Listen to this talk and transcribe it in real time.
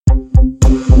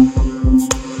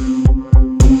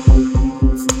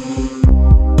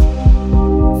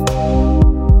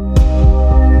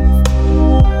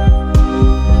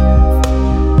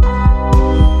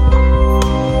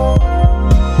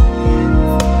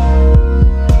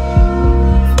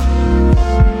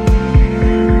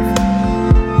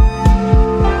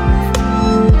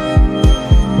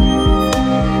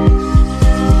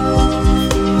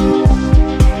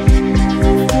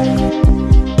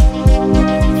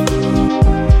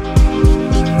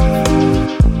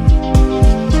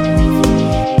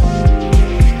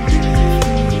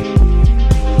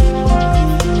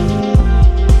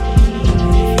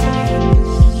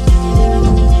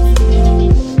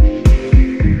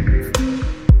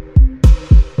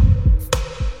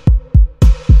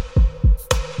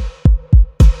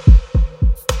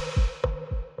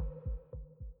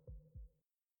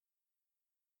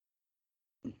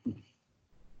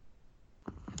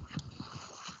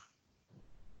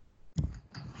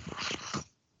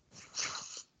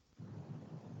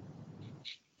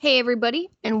Hey, everybody,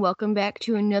 and welcome back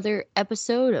to another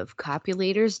episode of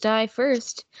Copulators Die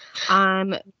First.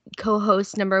 I'm co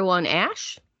host number one,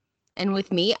 Ash, and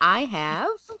with me, I have.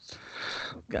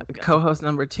 Co-host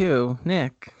number 2,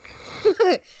 Nick.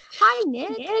 Hi,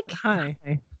 Nick. Hi.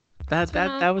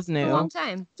 That was A long new.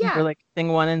 time. We're Yeah. like thing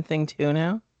 1 and thing 2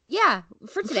 now. Yeah,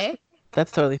 for today.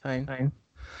 That's totally fine.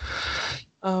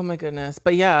 Oh my goodness.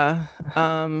 But yeah,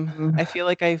 I feel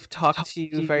like I've talked to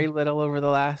you very little over the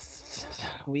last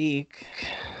week.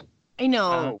 I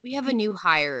know. We have a new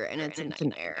hire, and it's a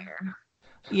nightmare.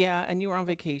 Yeah, and you were on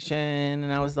vacation,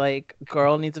 and I was like,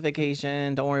 girl needs a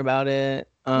vacation. Don't worry about it.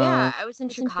 Yeah, I was in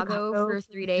Chicago for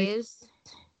 3 days,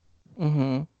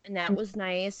 Mm-hmm. and that was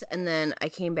nice. And then I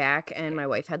came back, and my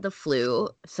wife had the flu.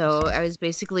 So I was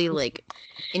basically like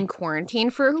in quarantine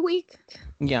for a week.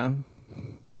 Yeah.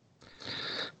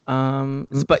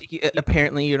 But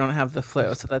apparently you don't have the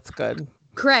flu, so that's good.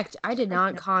 Correct. I did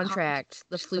not contract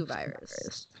the flu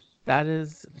virus. That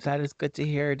is good to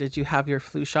hear. Did you have your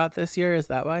flu shot this year? Is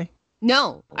that why?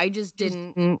 No, I just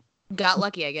didn't. Got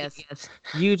lucky, I guess.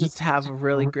 You just have a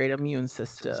really great immune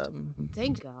system.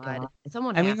 Thank God.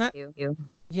 Someone I mean, has to.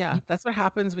 Yeah, that's what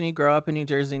happens when you grow up in New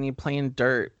Jersey and you play in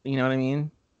dirt. You know what I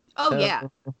mean? Oh So- yeah.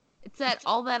 It's that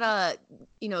all that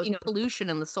pollution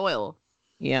in the soil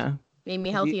Yeah. made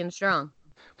me healthy and strong.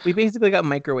 We basically got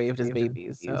microwaved as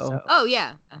babies. So Oh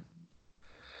yeah.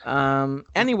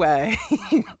 anyway,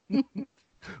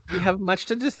 we have much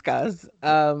to discuss.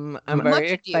 I'm Much very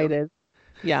ado. excited.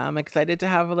 Yeah, I'm excited to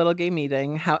have a little gay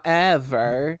meeting.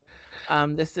 However,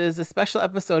 this is a special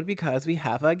episode because we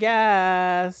have a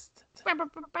guest.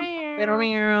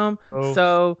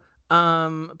 So,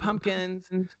 pumpkins,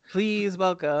 please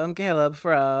welcome Caleb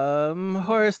from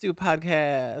Horror Stew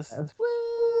Podcast.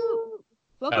 Woo!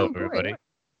 Hello, Welcome aboard. everybody.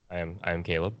 I'm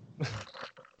Caleb.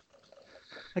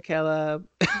 Hi, Caleb.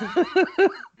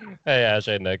 Hey, Ash.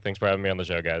 Hey, Nick. Thanks for having me on the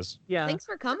show, guys. Yeah. Thanks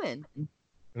for coming.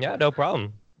 Yeah, no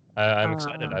problem. I'm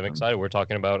excited. I'm excited. We're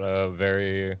talking about a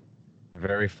very,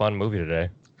 very fun movie today.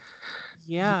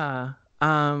 Yeah.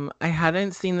 I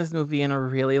hadn't seen this movie in a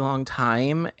really long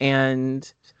time, and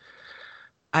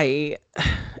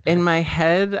in my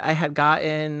head, I had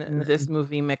gotten this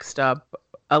movie mixed up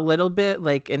a little bit,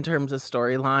 like in terms of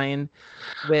storyline,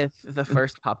 with the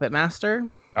first Puppet Master.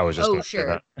 I was just Oh, gonna say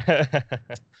sure.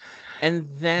 that. And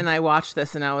then I watched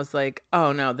this and I was like,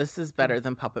 oh no, this is better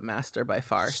than Puppet Master by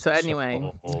far. So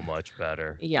anyway, so much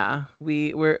better. yeah,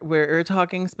 we're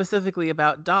talking specifically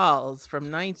about Dolls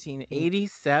from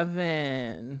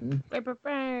 1987.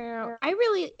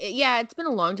 It's been a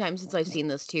long time since I've seen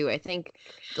this too. I think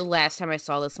the last time I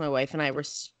saw this, my wife and I were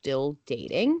still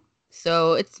dating.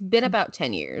 So it's been about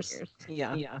 10 years.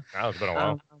 Yeah. Wow, it's been a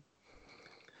while.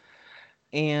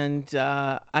 And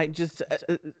I just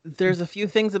there's a few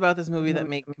things about this movie that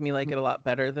make me like it a lot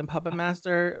better than Puppet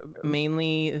Master.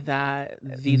 Mainly that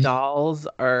the dolls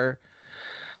are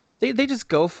they just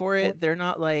go for it. They're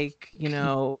not like, they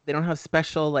don't have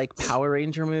special like Power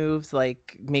Ranger moves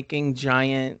like making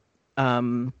giant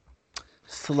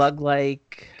slug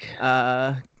like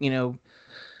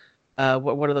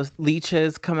what are those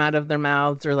leeches come out of their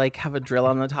mouths or like have a drill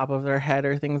on the top of their head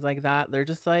or things like that. They're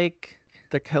just like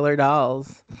the killer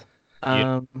dolls.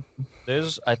 I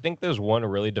think there's one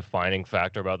really defining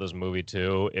factor about this movie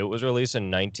too. It was released in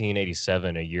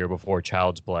 1987, a year before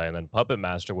Child's Play, and then Puppet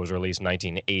Master was released in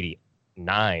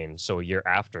 1989, so a year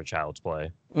after Child's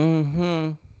Play.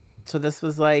 Mm-hmm. So this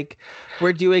was like,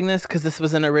 we're doing this because this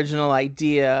was an original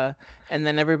idea, and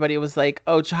then everybody was like,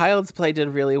 "Oh, Child's Play did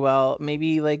really well.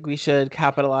 Maybe like we should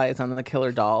capitalize on the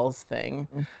killer dolls thing."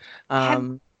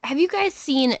 Have you guys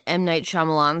seen M. Night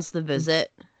Shyamalan's The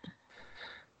Visit?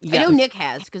 Yeah. I know Nick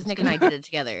has, because Nick and I did it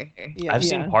together. Yeah. I've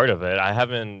seen part of it. I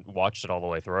haven't watched it all the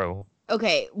way through.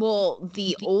 Okay, well,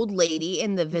 the old lady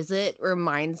in The Visit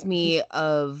reminds me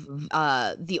of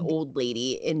the old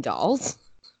lady in Dolls.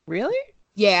 Really?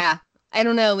 Yeah, I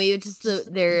don't know, maybe it's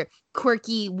just their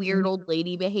quirky, weird old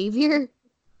lady behavior.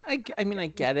 I mean, I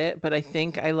get it, but I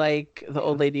think I like the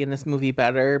old lady in this movie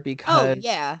better Oh, because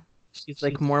yeah. she's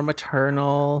like more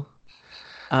maternal.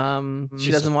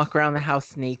 She doesn't walk around the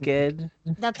house naked.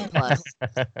 That's a plus.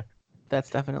 That's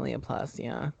definitely a plus,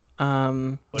 yeah.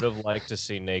 Would have liked to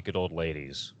see naked old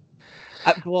ladies.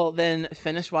 Well, then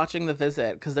finish watching The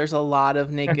Visit because there's a lot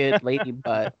of naked lady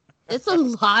butt. It's a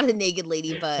lot of naked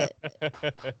lady butt.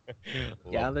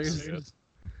 Yeah, Love to see it.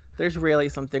 there's really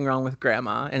something wrong with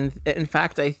Grandma. And in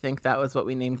fact, I think that was what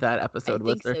we named that episode.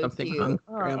 Was think there's so, something too. wrong with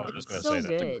Oh, Grandma? I was just gonna so say that's a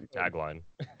good. great tagline.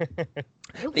 It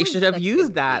They was should have such a used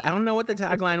good that. I movie. don't know what the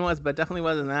tagline was, but definitely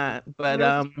wasn't that. But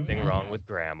Something wrong with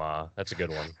Grandma. That's a good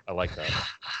one. I like that.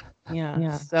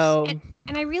 yeah. So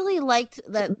And I really liked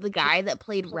that the guy that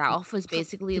played Ralph was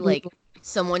basically like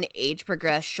someone age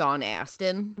progressed Sean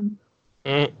Astin.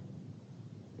 Mm,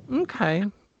 okay,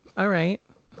 all right.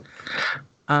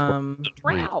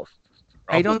 Ralph.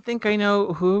 I don't think I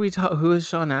know who who is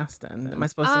Sean Astin. Am I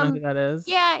supposed to know who that is?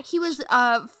 Yeah, he was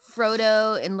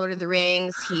Frodo in Lord of the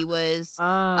Rings. He was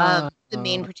the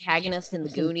main protagonist in the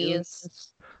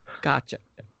Goonies. Gotcha.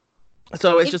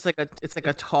 So it's just like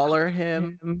a taller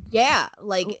him. Yeah,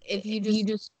 like if you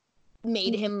just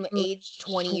made him age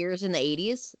 20 years in the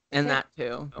 80s. And that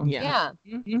too. Yeah.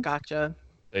 Gotcha.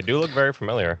 They do look very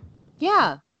familiar.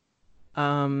 Yeah.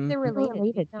 Um They're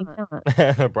related.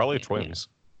 Probably twins.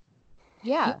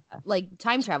 Yeah, like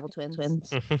time travel twins.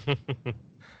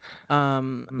 yeah,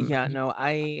 no,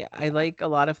 I like a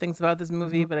lot of things about this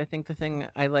movie, but I think the thing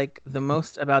I like the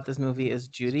most about this movie is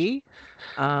Judy.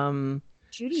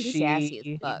 Judy's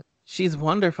sassy as fuck. She's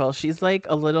wonderful. She's like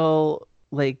a little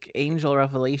like angel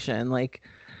revelation. Like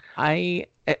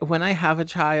when I have a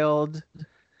child,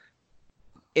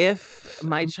 if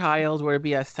my child were to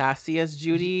be as sassy as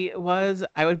Judy was,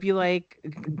 I would be like,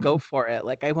 go for it.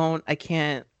 Like I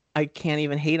can't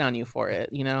even hate on you for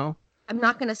it, you know? I'm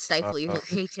not going to stifle your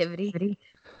creativity.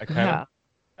 I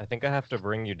think I have to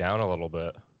bring you down a little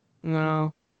bit.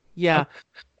 No. Yeah,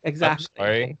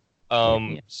 exactly. I'm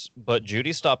sorry. But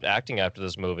Judy stopped acting after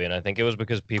this movie, and I think it was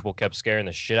because people kept scaring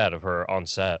the shit out of her on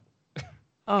set.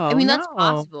 Oh, I mean, that's no.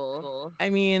 possible. I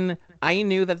mean, I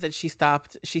knew that she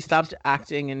stopped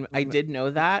acting, and I did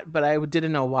know that, but I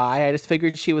didn't know why. I just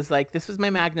figured she was like, this was my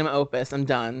magnum opus. I'm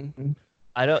done.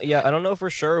 I don't know for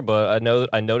sure, but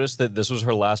I noticed that this was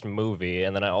her last movie,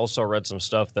 and then I also read some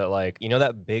stuff that, like, you know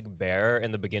that big bear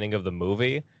in the beginning of the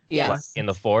movie? Yes. In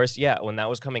the forest? Yeah, when that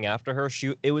was coming after her,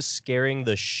 it was scaring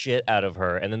the shit out of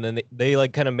her, and then they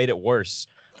like kind of made it worse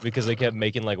because they kept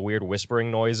making like weird whispering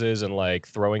noises and like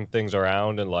throwing things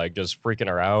around and like just freaking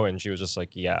her out, and she was just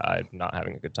like, yeah, I'm not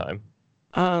having a good time.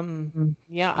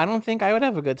 Yeah, I don't think I would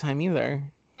have a good time either.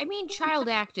 I mean, child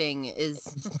acting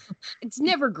it's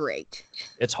never great.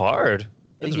 It's hard.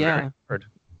 It's very hard.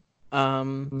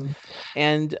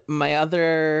 And my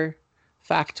other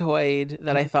factoid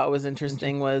that I thought was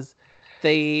interesting was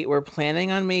they were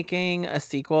planning on making a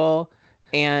sequel,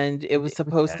 and it was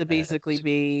supposed to basically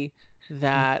be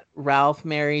that Ralph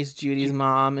marries Judy's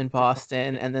mom in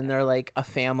Boston, and then they're like a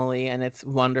family, and it's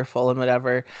wonderful and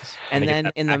whatever. And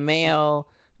then in the mail,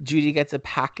 Judy gets a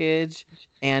package,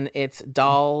 and it's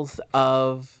dolls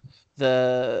of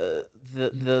the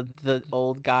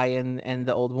old guy and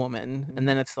the old woman. And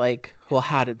then it's like, well,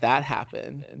 how did that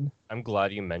happen? I'm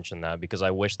glad you mentioned that because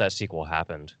I wish that sequel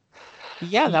happened.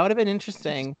 Yeah, that would have been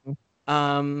interesting.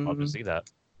 Love to see that.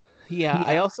 Yeah,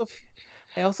 I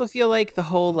also feel like the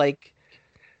whole like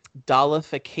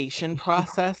dollification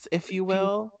process, if you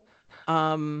will,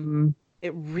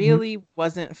 it really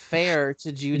wasn't fair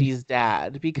to Judy's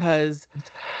dad because,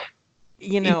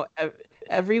 you know,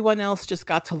 everyone else just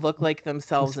got to look like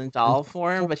themselves in doll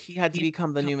form, but he had to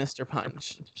become the new Mr.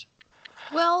 Punch.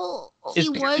 Well, he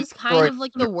was kind of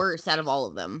like the worst out of all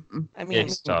of them. I mean,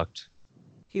 It sucked.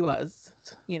 He was,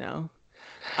 you know.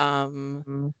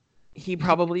 He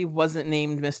probably wasn't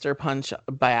named Mr. Punch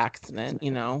by accident,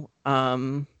 you know.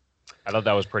 I thought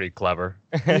that was pretty clever.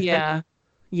 Yeah.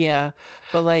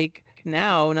 But like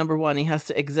now, number one, he has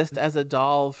to exist as a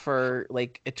doll for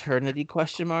like eternity ?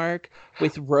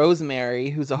 With Rosemary,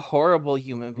 who's a horrible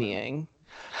human being.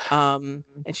 And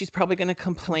she's probably going to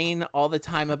complain all the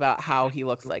time about how he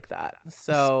looks like that.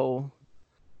 So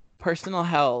personal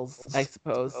hells, I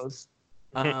suppose.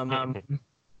 But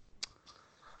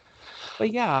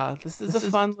yeah, this is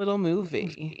a fun little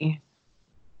movie.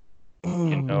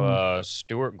 You know,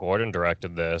 Stuart Gordon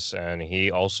directed this, and he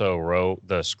also wrote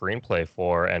the screenplay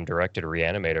for and directed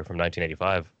Reanimator from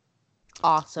 1985.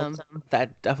 Awesome.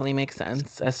 That definitely makes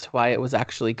sense as to why it was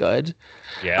actually good.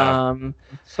 Yeah.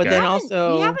 But then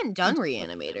also we haven't done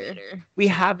Reanimator. We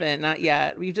haven't, not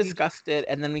yet. We've discussed it,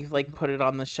 and then we've like put it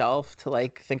on the shelf to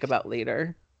like think about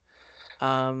later.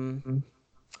 And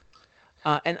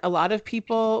a lot of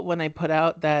people, when I put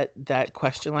out that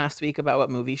question last week about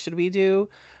what movie should we do,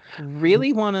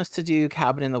 really want us to do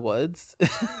Cabin in the Woods.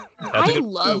 I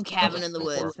love Cabin in the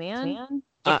Woods, man.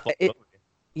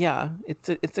 Yeah,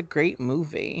 it's a great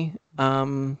movie.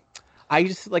 I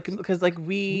just like because like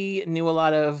we knew a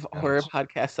lot of horror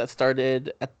podcasts that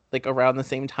started at like around the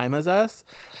same time as us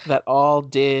that all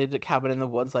did Cabin in the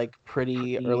Woods like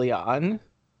pretty early on.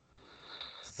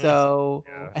 So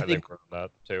Yeah, I think we're on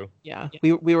that too. yeah,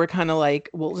 we were kind of like,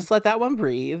 we'll just let that one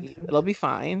breathe. It'll be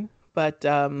fine. But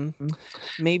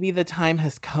maybe the time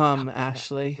has come,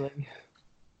 Ashley.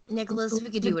 Nicholas, we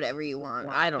could do whatever you want.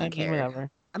 I don't care. Whatever.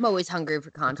 I'm always hungry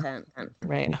for content.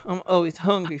 Right. I'm always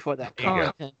hungry for that There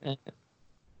you content.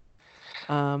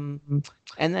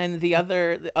 And then the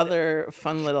other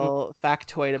fun little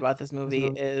factoid about this movie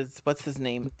is what's his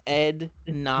name? Ed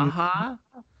Naha.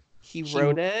 He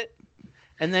wrote it.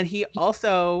 And then he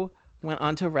also went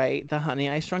on to write the Honey,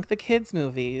 I Shrunk the Kids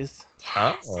movies.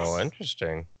 Oh,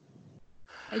 interesting.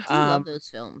 I do love those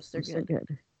films. They're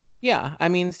good. Yeah, I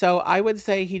mean, so I would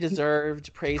say he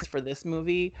deserved praise for this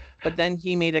movie, but then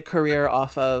he made a career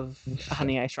off of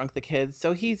Honey, I Shrunk the Kids,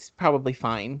 so he's probably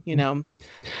fine, you know.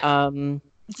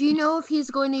 Do you know if he's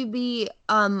going to be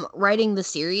writing the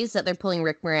series that they're pulling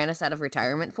Rick Moranis out of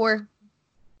retirement for?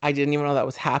 I didn't even know that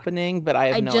was happening, but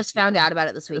I just found out about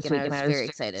it this week, and I was very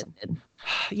excited.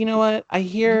 You know what? I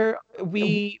hear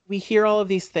we hear all of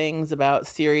these things about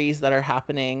series that are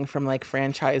happening from like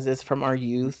franchises from our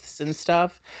youths and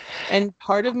stuff. And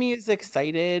part of me is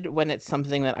excited when it's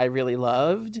something that I really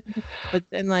loved. But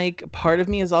then like part of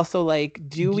me is also like,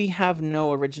 do we have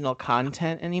no original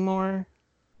content anymore?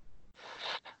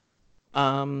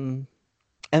 And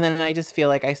then I just feel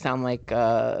like I sound like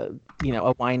a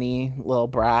whiny little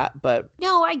brat, but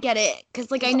no, I get it, because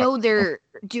like I know they're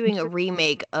doing a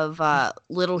remake of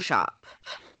Little Shop.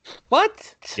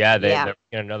 What? Yeah, they're making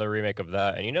another remake of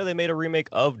that, and they made a remake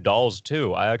of Dolls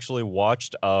too. I actually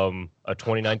watched a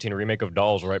 2019 remake of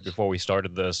Dolls right before we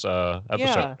started this episode.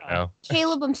 Yeah. Now.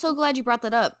 Caleb, I'm so glad you brought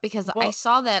that up, because I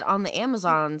saw that on the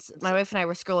Amazons. My wife and I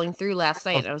were scrolling through last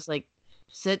night, and I was like,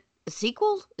 is it a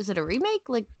sequel? Is it a remake?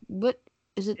 Like, what?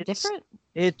 Is it different?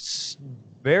 It's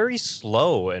very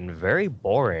slow and very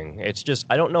boring. It's just,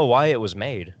 I don't know why it was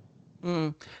made.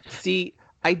 See,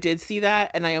 I did see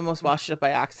that, and I almost watched it by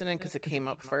accident because it came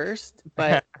up first.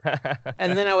 But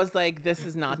and then I was like, this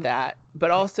is not that.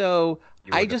 But also,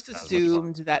 I just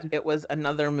assumed that it was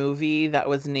another movie that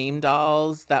was named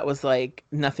Dolls that was like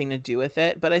nothing to do with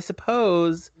it. But I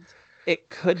suppose it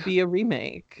could be a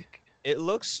remake. It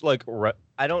looks like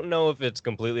I don't know if it's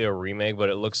completely a remake, but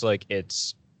it looks like it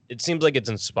seems like it's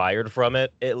inspired from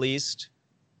it at least.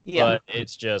 Yeah. But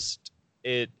it's just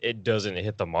it doesn't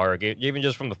hit the mark. Even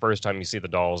just from the first time you see the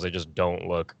dolls, they just don't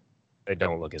look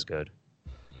as good.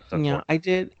 Yeah,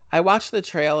 I watched the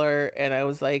trailer and I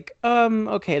was like,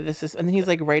 okay, this is, and then he's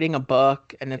like writing a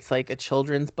book and it's like a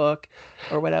children's book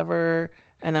or whatever.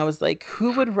 And I was like,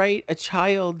 who would write a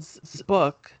child's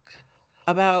book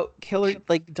about killer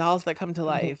like dolls that come to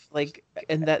life, like,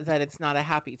 and that it's not a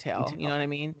happy tale, you know what I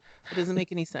mean? It doesn't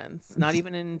make any sense, not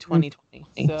even in 2020.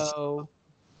 So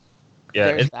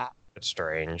yeah, it's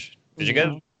strange. Did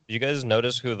you guys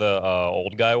notice who the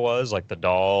old guy was, like the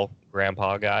doll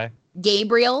grandpa guy?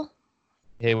 Gabriel.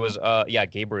 He was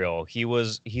Gabriel.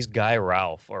 He's Guy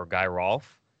Rolfe,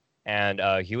 and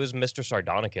he was Mr.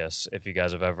 Sardonicus. If you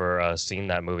guys have ever seen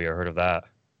that movie or heard of that.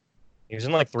 He was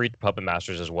in like 3 Puppet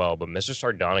Masters as well, but Mr.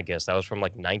 Sardonicus, that was from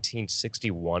like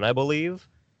 1961, I believe.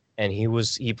 And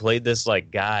he played this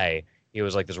like guy. He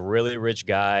was like this really rich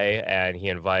guy, and he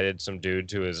invited some dude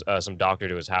to his some doctor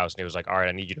to his house, and he was like, "All right,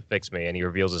 I need you to fix me." And he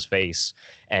reveals his face,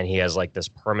 and he has like this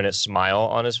permanent smile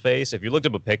on his face. If you looked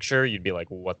up a picture, you'd be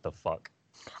like, "What the fuck?"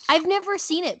 I've never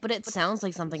seen it, but it sounds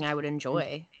like something I would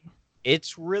enjoy.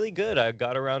 It's really good. I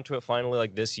got around to it finally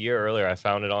like this year earlier. I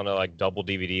found it on a like double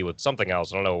DVD with something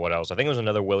else. I don't know what else. I think it was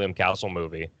another William Castle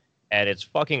movie. And it's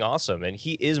fucking awesome. And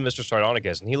he is Mr.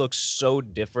 Sardonicus. And he looks so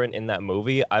different in that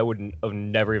movie. I would have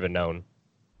never even known.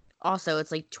 Also,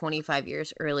 it's like 25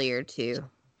 years earlier, too.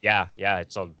 Yeah.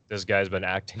 This guy's been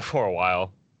acting for a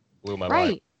while. Blew my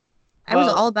mind. I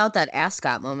was all about that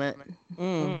ascot moment.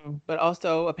 But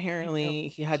also, apparently,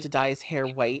 he had to dye his hair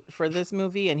white for this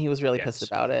movie, and he was really pissed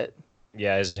about it.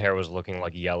 Yeah, his hair was looking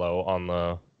like yellow on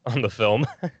the film.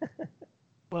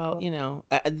 Well,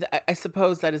 I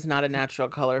suppose that is not a natural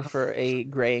color for a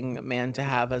graying man to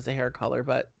have as a hair color,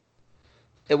 but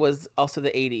it was also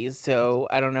the 80s, so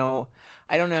I don't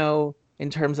know in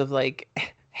terms of like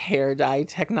hair dye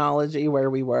technology where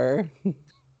we were.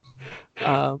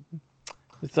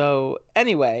 So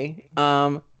anyway,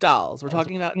 dolls. We're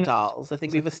talking about dolls. I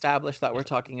think we've established that we're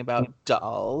talking about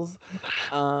dolls.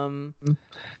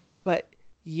 But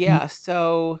yeah,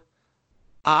 so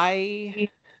I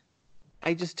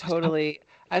just totally,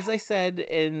 as I said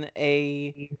in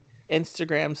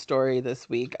Instagram story this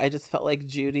week. I just felt like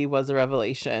Judy was a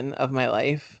revelation of my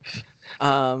life.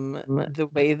 The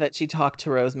way that she talked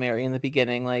to Rosemary in the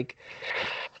beginning, like,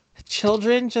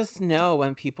 children just know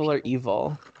when people are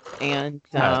evil, and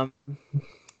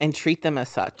treat them as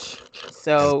such.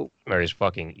 So Mary's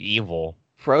fucking evil.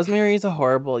 Rosemary is a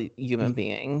horrible human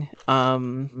being.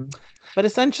 But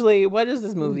essentially, what is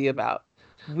this movie about?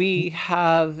 We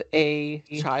have a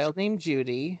child named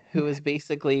Judy, who is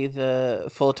basically the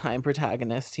full-time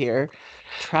protagonist here,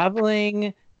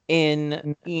 traveling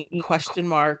in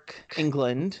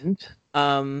England,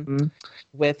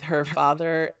 with her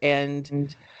father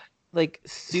and like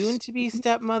soon to be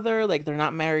stepmother. Like, they're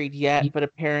not married yet, but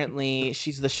apparently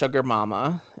she's the sugar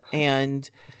mama, and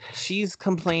she's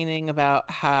complaining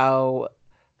about how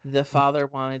the father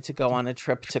wanted to go on a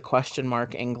trip to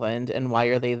England, and why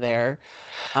are they there?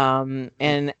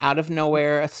 And out of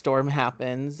nowhere, a storm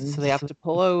happens, so they have to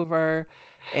pull over,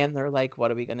 and they're like,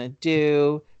 what are we gonna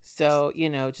do? So,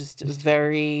 just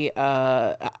very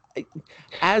as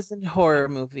in horror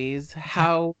movies,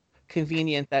 how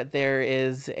convenient that there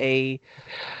is a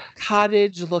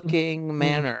cottage-looking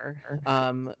manor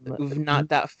not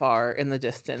that far in the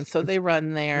distance. So they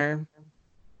run there.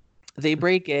 They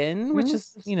break in, which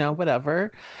is,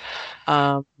 whatever.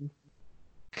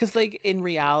 Because, like, in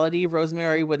reality,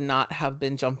 Rosemary would not have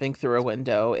been jumping through a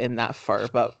window in that far,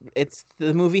 but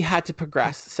the movie had to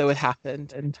progress, so it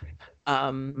happened.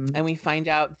 And we find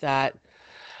out that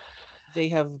they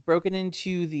have broken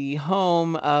into the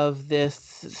home of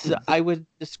this, I would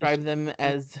describe them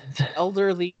as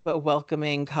elderly but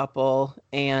welcoming couple,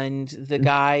 and the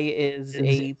guy is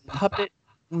a puppet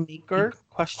maker,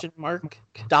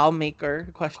 doll maker,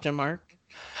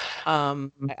 I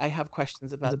have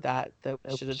questions about that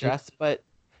we should address, but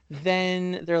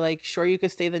then they're like, sure, you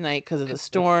could stay the night because of the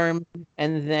storm,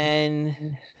 and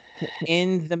then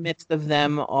in the midst of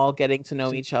them all getting to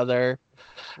know each other,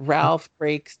 Ralph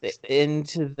breaks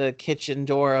into the kitchen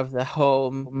door of the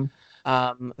home,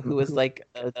 who is like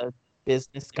a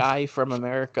business guy from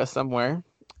America somewhere.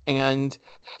 And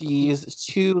these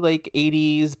two like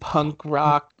 80s punk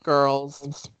rock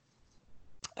girls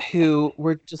who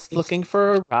were just looking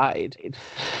for a ride.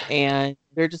 And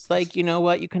they're just like, you know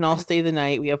what? You can all stay the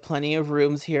night. We have plenty of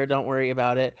rooms here. Don't worry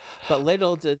about it. But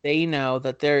little did they know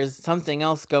that there's something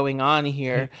else going on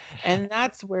here. And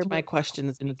that's where my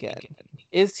questions begin.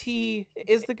 Is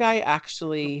the guy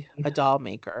actually a doll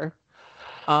maker?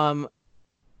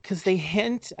 Because they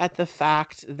hint at the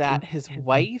fact that his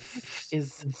wife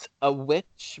is a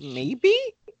witch, maybe?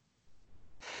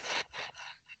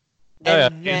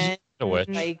 And then, a witch.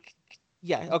 like,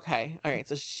 yeah, okay, all right.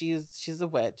 So she's a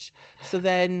witch. So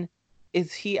then,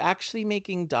 is he actually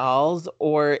making dolls,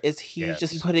 or is he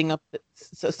just putting up?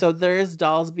 So there's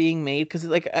dolls being made, because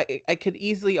like I could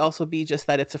easily also be just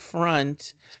that it's a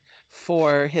front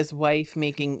for his wife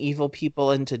making evil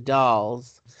people into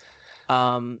dolls.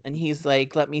 And he's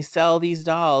like, let me sell these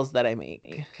dolls that I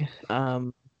make.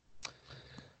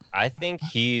 I think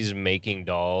he's making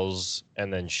dolls,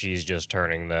 and then she's just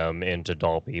turning them into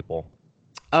doll people.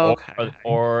 Okay.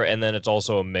 And then it's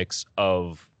also a mix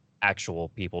of actual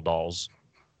people dolls.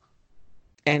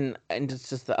 And it's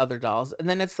just the other dolls. And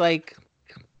then it's like,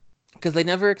 because they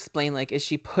never explain, like, is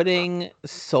she putting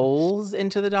souls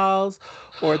into the dolls,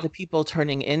 or the people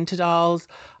turning into dolls?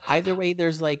 Either way,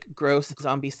 there's like gross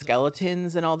zombie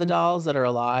skeletons in all the dolls that are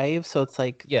alive. So it's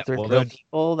like, there's real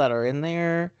people that are in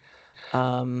there. You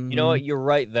know what? You're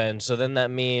right then. So then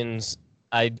that means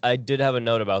I did have a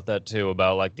note about that too,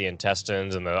 about like the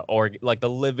intestines and like the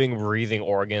living, breathing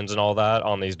organs and all that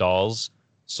on these dolls.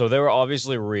 So they were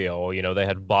obviously real. They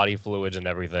had body fluids and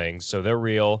everything. So they're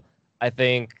real. I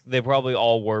think they probably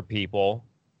all were people,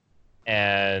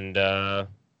 and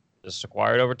just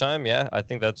acquired over time. Yeah, I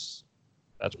think that's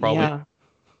probably.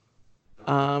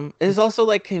 Yeah. It's also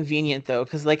like convenient though,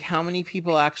 because like how many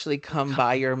people actually come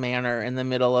by your manor in the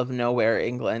middle of nowhere,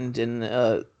 England, in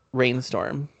a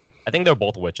rainstorm? I think they're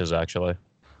both witches, actually.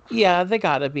 Yeah, they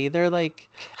gotta be. They're like,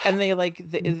 and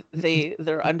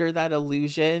they're under that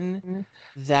illusion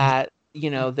that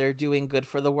they're doing good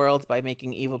for the world by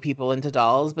making evil people into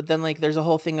dolls. But then like there's a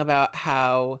whole thing about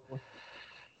how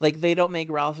like they don't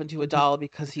make Ralph into a doll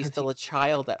because he's still a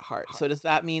child at heart. So does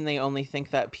that mean they only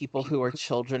think that people who are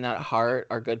children at heart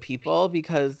are good people?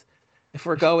 Because if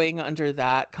we're going under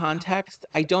that context,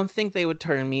 I don't think they would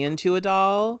turn me into a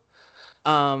doll.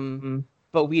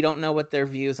 But we don't know what their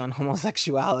views on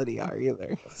homosexuality are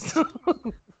either. So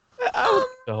I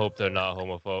hope they're not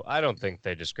homophobe. I don't think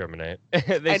they discriminate.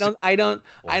 I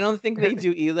don't think they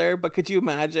do either. But could you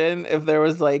imagine if there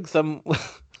was like some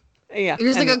Yeah.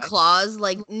 There's like a anyway. clause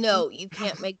like, no, you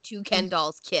can't make two Ken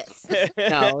dolls kiss.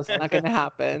 No, it's not going to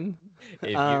happen.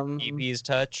 If your EPs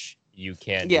touch, you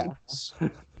can't do Yeah. this.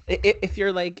 If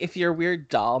your weird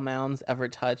doll mounds ever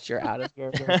touch, you're out of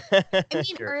here. I mean,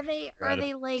 You're are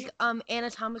they like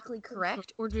anatomically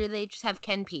correct, or do they just have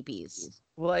Ken peepees?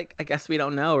 Well, like, I guess we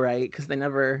don't know, right? Because we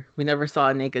never saw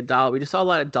a naked doll. We just saw a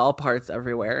lot of doll parts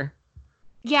everywhere.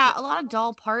 Yeah, a lot of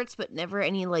doll parts, but never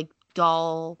any like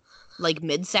doll like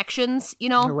midsections, you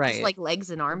know? Just Right. like legs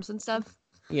and arms and stuff.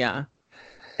 Yeah.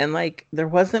 And like there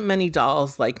wasn't many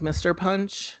dolls like Mr.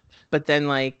 Punch, but then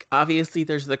like obviously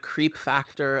there's the creep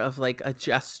factor of like a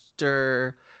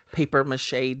jester paper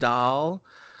mache doll.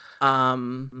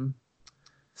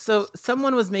 So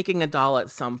someone was making a doll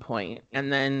at some point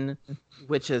and then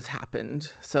witches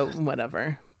happened. So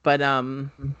whatever. But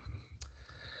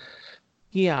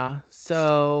yeah,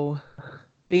 so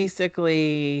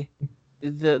basically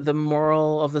the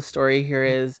moral of the story here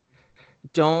is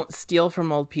don't steal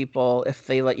from old people if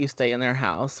they let you stay in their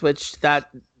house, which that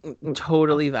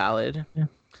totally valid.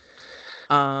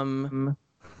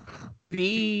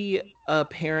 Be a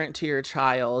parent to your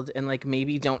child and like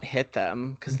maybe don't hit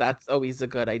them because that's always a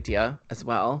good idea as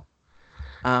well.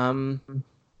 And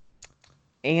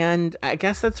I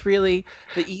guess that's really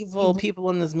the evil people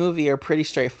in this movie are pretty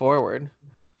straightforward.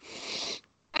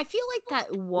 I feel like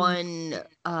that one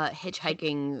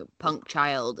hitchhiking punk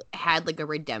child had like a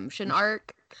redemption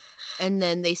arc, and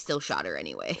then they still shot her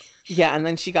anyway. Yeah, and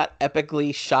then she got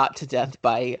epically shot to death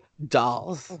by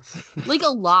dolls. Like a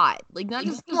lot, like not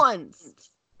just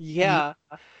once. Yeah.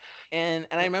 And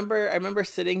I remember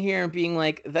sitting here and being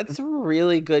like, that's a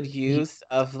really good use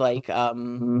of like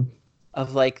the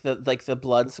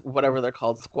bloods, whatever they're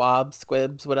called,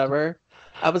 squibs, whatever.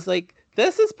 I was like,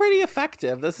 this is pretty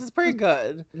effective. This is pretty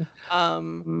good.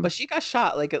 But she got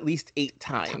shot like at least 8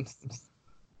 times.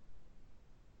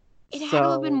 It had to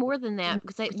have been more than that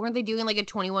because weren't they doing like a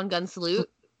 21 gun salute?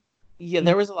 Yeah,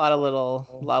 there was a lot of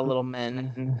little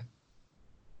men.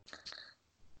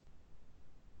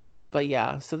 But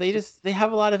yeah, so they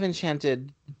have a lot of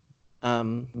enchanted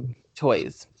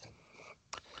toys.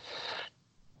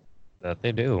 That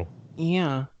they do.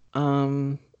 Yeah.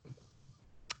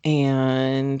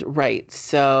 And right,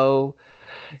 so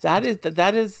that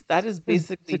is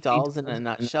basically dolls in a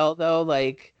nutshell though.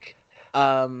 Like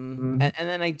and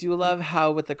then I do love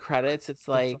how with the credits it's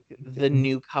like the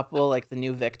new couple, like the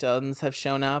new victims have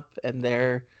shown up and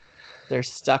they're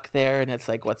stuck there and it's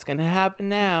like what's gonna happen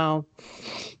now?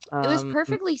 It was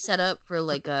perfectly set up for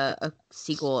like a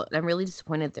sequel, and I'm really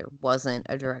disappointed there wasn't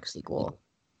a direct sequel.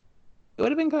 It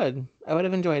would have been good. I would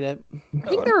have enjoyed it. I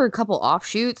think there were a couple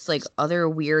offshoots, like other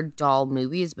weird doll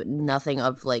movies, but nothing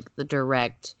of like the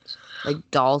direct like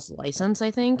Dolls license,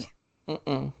 I think.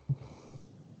 Mm-mm.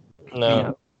 No.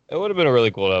 Yeah. It would have been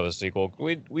really cool to have a sequel.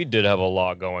 We did have a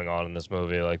lot going on in this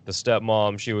movie. Like the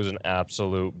stepmom, she was an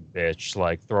absolute bitch,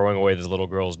 like throwing away this little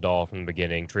girl's doll from the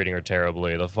beginning, treating her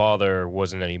terribly. The father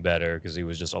wasn't any better because he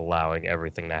was just allowing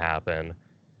everything to happen.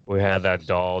 We had that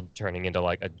doll turning into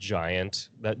like a giant.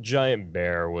 That giant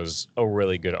bear was a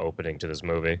really good opening to this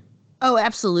movie. Oh,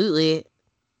 absolutely.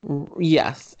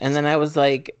 Yes, and then I was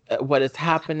like, "What is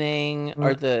happening?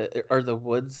 Are the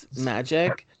woods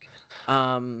magic?"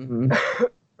 And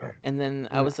then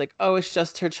I was like, "Oh, it's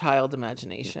just her child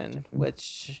imagination,"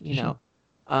 which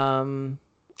I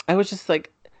was just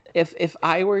like, if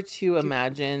I were to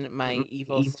imagine my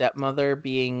evil stepmother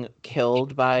being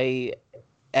killed by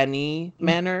any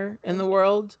manner in the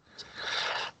world,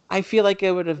 I feel like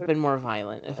it would have been more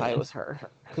violent if I was her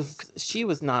because she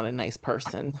was not a nice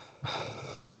person.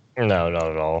 No, not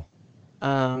at all.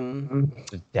 Um,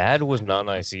 Dad was not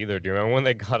nice either. Do you remember when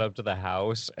they got up to the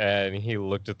house and he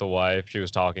looked at the wife? She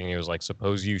was talking. He was like,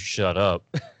 "Suppose you shut up."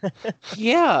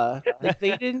 yeah, like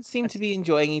they didn't seem to be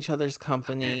enjoying each other's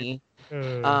company.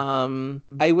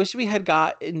 I wish we had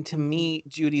gotten to meet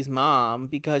Judy's mom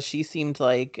because she seemed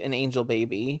like an angel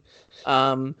baby.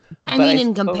 I mean,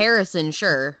 in comparison,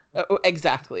 sure.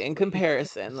 Exactly. In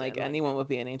comparison, like anyone would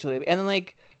be an angel baby. And then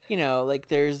like, like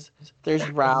there's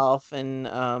Ralph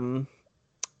and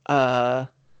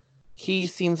he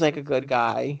seems like a good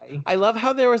guy. I love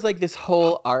how there was like this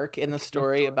whole arc in the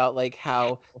story about like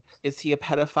how is he a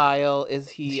pedophile? Is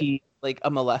he like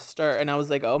a molester? And I was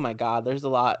like, oh my God, there's a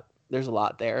lot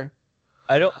there.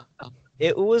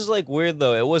 It was like weird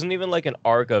though. It wasn't even like an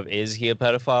arc of is he a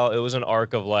pedophile? It was an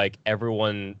arc of like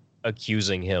everyone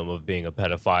accusing him of being a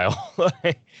pedophile.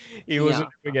 He wasn't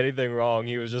doing anything wrong.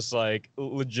 He was just like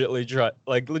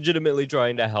legitimately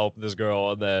trying to help this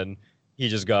girl, and then he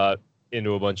just got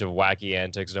into a bunch of wacky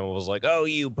antics and was like, "Oh,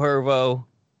 you pervo."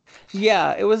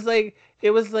 Yeah, it was like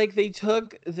they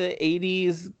took the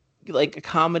 80s like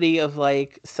comedy of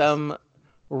like some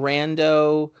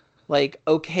rando like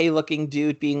okay looking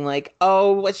dude being like,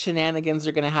 "Oh, what shenanigans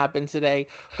are going to happen today?"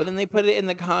 But then they put it in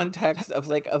the context of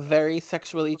like a very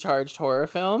sexually charged horror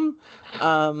film.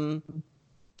 Um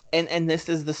and this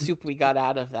is the soup we got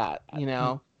out of that, you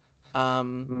know.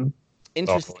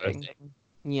 Interesting.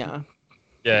 Yeah.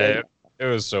 Yeah, it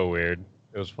was so weird.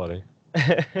 It was funny.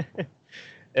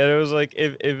 And it was like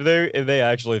if they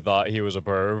actually thought he was a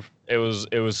perv, it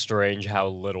was strange how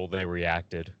little they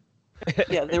reacted.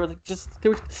 Yeah, they were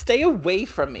stay away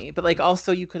from me, but like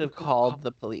also you could have called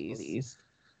the police.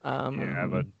 Yeah,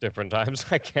 but different times,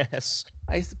 I guess.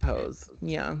 I suppose.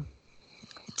 Yeah.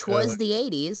 Twas the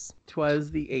 80s.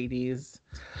 Twas the 80s.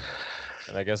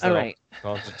 And I guess All that right.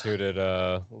 constituted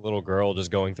a little girl just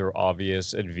going through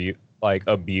obvious like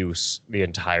abuse the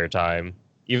entire time.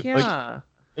 Like, Yeah.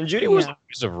 and Judy was the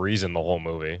voice of reason the whole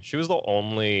movie. She was the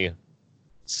only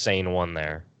sane one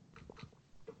there.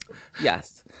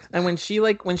 Yes. And when she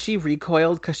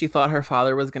recoiled because she thought her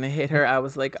father was gonna hit her, I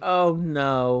was like, oh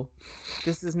no,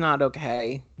 this is not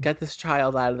okay. Get this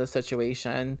child out of the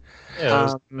situation.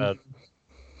 Yeah, it was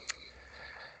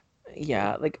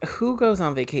Yeah, like who goes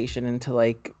on vacation into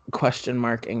like question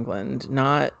mark England?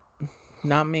 Not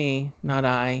me, not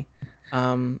I.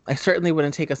 I certainly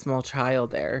wouldn't take a small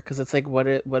child there because it's like what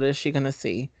is she gonna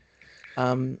see?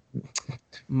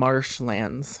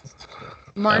 Marshlands.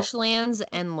 Marshlands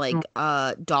and like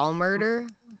doll murder.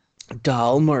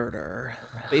 Doll murder,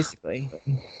 basically.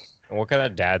 And what kind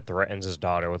of dad threatens his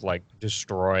daughter with like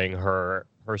destroying her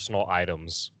personal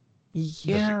items?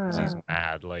 Yeah. Because he's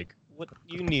mad. Like, what?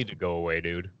 You need to go away,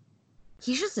 dude.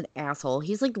 He's just an asshole.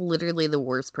 He's like literally the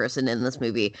worst person in this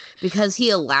movie because he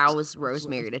allows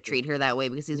Rosemary to treat her that way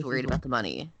because he's worried about the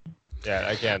money. Yeah,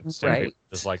 I can't stand people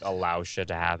just like allow shit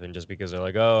to happen just because they're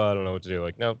like, oh, I don't know what to do.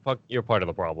 Like, no, fuck, you're part of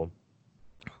the problem.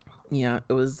 Yeah,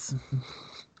 it was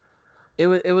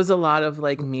a lot of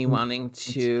like me wanting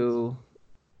to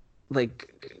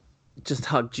like just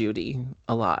hug Judy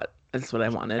a lot. That's what I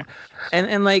wanted.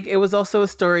 And like it was also a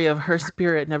story of her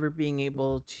spirit never being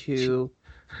able to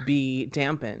be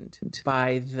dampened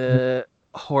by the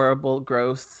horrible,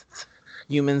 gross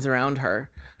humans around her.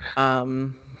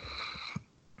 And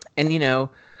you know,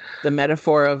 the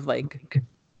metaphor of like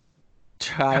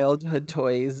childhood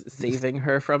toys saving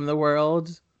her from the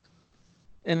world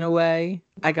in a way.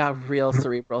 I got real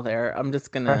cerebral there. I'm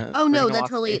just gonna Oh no,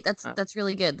 that's really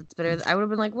good. That's better. I would have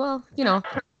been like, well, you know,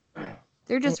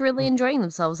 they're just really enjoying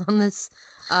themselves on this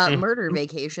murder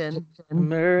vacation.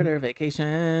 Murder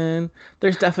Vacation.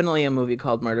 There's definitely a movie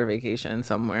called Murder Vacation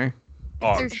somewhere.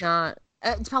 There's not.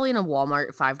 It's probably in a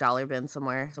Walmart $5 bin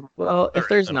somewhere. Well, if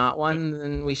there's not one,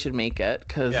 then we should make it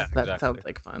because that sounds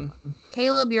like fun.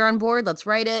 Caleb, you're on board. Let's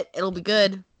write it. It'll be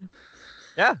good.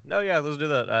 Yeah, let's do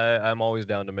that. I'm always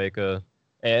down to make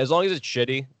as long as it's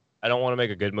shitty. I don't want to make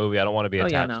a good movie. I don't want to be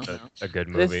attached to a good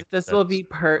movie. This will be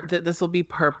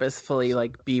purposefully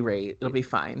like B-rate. It'll be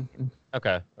fine.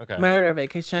 Okay. Murder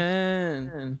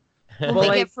Vacation. We'll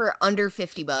make it for under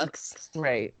 $50.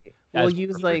 Right.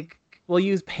 We'll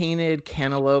use painted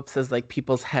cantaloupes as like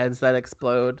people's heads that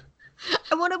explode.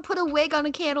 I want to put a wig on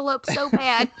a cantaloupe so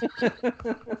bad.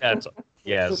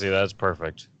 See, that's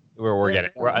perfect.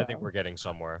 I think we're getting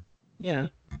somewhere. Yeah.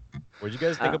 What'd you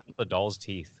guys think about the doll's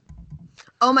teeth?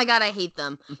 Oh my god, I hate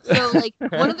them. So like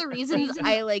one of the reasons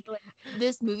I like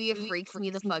this movie freaks me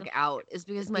the fuck out is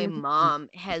because my mom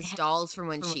has dolls from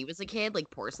when she was a kid, like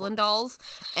porcelain dolls,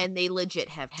 and they legit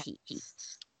have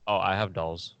teeth. Oh, I have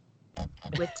dolls.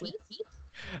 With teeth?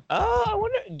 I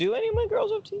wonder, do any of my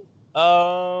girls have teeth?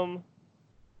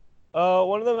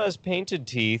 One of them has painted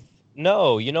teeth.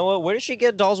 No, you know what? Where did she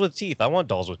get dolls with teeth? I want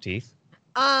dolls with teeth.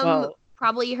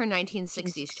 Probably her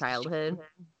 1960s childhood.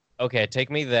 Okay, take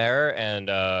me there, and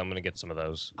I'm gonna get some of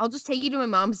those. I'll just take you to my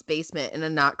mom's basement in a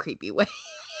not creepy way.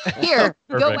 Here,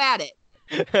 go at it.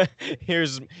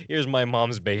 Here's my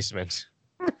mom's basement.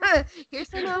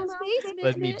 Here's my mom's basement.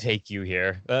 Let me take you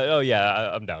here.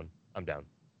 I'm down.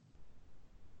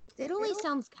 It always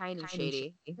sounds kind of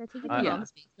shady. Can I take you to my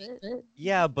mom's basement?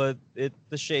 Yeah, but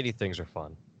the shady things are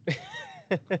fun.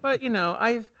 But you know,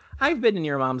 I've been in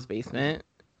your mom's basement,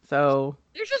 so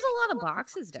there's just a lot of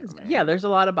boxes down there. Yeah, there's a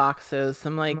lot of boxes,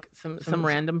 some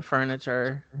random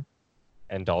furniture,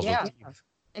 and dolls with teeth.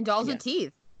 And dolls with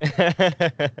teeth.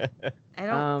 I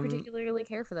don't particularly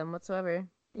care for them whatsoever.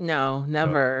 No,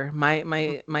 never.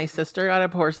 My sister got a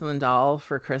porcelain doll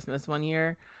for Christmas one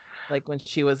year, like when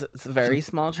she was a very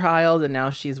small child, and now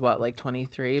she's what, like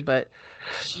 23. But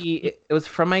it was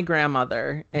from my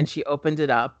grandmother, and she opened it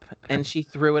up and she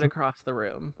threw it across the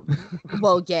room.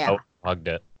 Well, yeah. Oh, hugged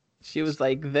it. She was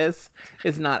like, "This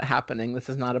is not happening. This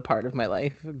is not a part of my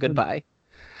life. Goodbye."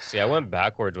 See, I went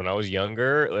backwards when I was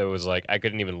younger. It was like I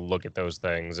couldn't even look at those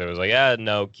things. It was like, yeah,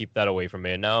 no, keep that away from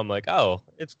me. And now I'm like, oh,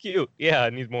 it's cute. Yeah, I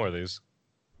need more of these.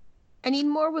 I need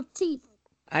more with teeth.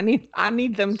 I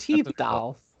need them teeth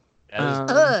dolls. That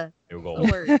is new goal.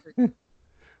 Word.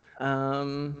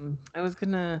 I was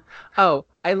gonna. Oh,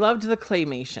 I loved the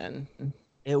claymation.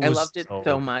 I loved it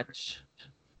so much.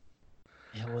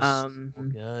 It was so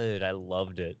good. I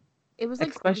loved it. It was like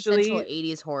Especially-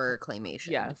 quintessential 80s horror claymation.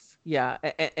 Yes, yeah,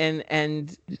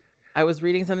 and I was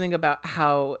reading something about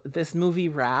how this movie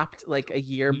wrapped like a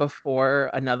year before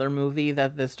another movie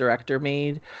that this director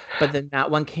made, but then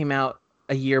that one came out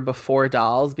a year before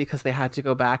Dolls because they had to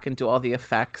go back and do all the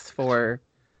effects for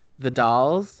the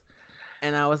Dolls.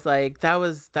 And I was like, that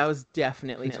was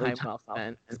definitely time well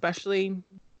spent. Especially,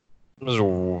 It was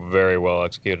very well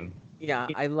executed. yeah,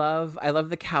 I love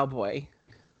the cowboy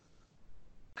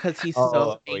because he's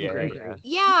so angry. yeah.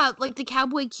 Yeah, like the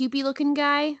cowboy Cupid looking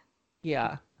guy.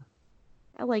 Yeah.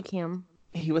 I like him.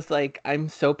 He was like, "I'm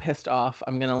so pissed off.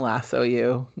 I'm gonna lasso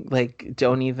you. Like,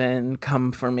 don't even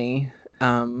come for me."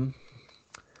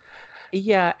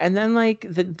 Yeah, and then like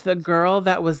the girl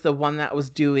that was the one that was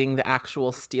doing the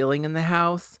actual stealing in the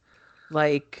house,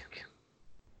 like,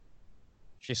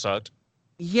 She sucked.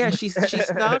 yeah, she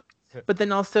sucked. But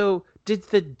then also, did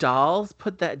the dolls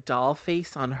put that doll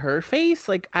face on her face?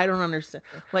 Like, I don't understand.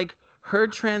 Like, her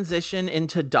transition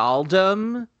into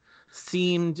dolldom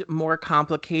seemed more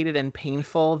complicated and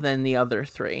painful than the other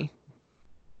three.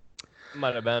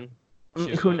 Might have been.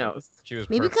 She was- Who knows? She was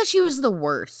Maybe because she was the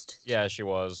worst. Yeah, she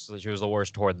was. She was the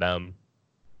worst toward them.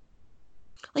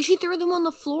 Like she threw them on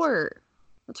the floor.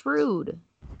 That's rude.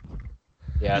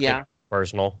 Yeah, I think Yeah. it got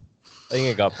personal. I think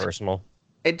it got personal.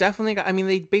 It definitely got. I mean,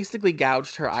 they basically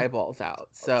gouged her eyeballs out.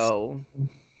 So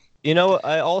You know,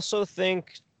 I also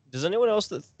think. Does anyone else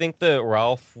think that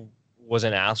Ralph was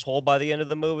an asshole by the end of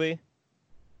the movie?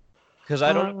 Because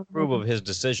I don't approve of his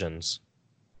decisions.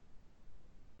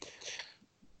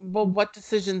 well, what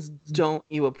decisions don't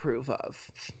you approve of?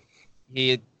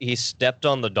 He stepped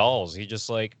on the dolls. He just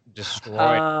like destroyed.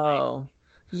 Oh,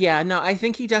 yeah. No, I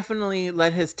think he definitely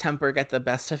let his temper get the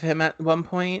best of him at one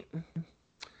point.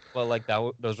 Well, like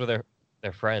those were their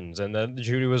friends, and then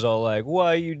Judy was all like,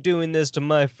 "Why are you doing this to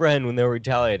my friend?" When they were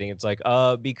retaliating, it's like,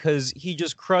 because he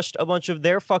just crushed a bunch of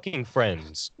their fucking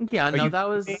friends. Yeah, Are no, you that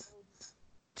was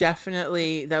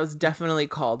definitely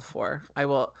called for. I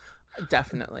will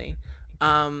definitely.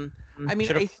 I mean,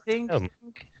 Should've him.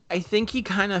 I think he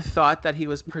kind of thought that he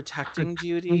was protecting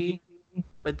Judy,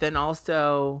 but then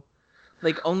also,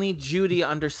 like, only Judy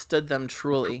understood them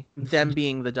truly, them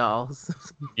being the dolls.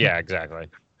 Yeah, exactly.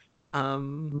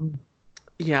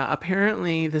 Yeah,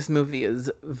 apparently this movie is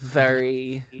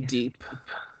very deep.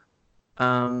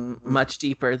 Much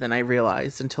deeper than I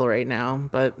realized until right now,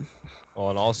 but Well,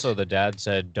 and also the dad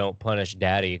said, "Don't punish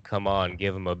Daddy. Come on,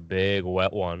 give him a big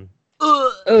wet one."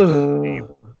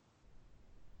 oh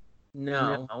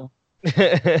no.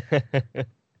 I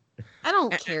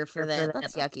don't care for that.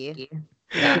 That's yucky.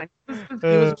 Yeah, he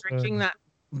was drinking that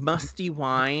musty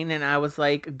wine, and I was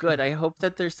like, good. I hope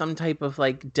that there's some type of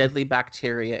like deadly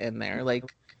bacteria in there. Like,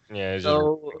 Yeah, it's just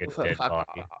so good fuck dead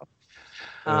coffee.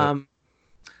 off.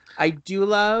 I do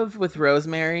love with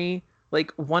Rosemary,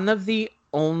 like one of the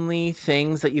only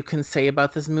things that you can say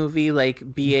about this movie,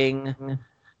 like being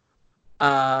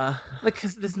like,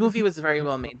 because this movie was very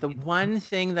well made. The one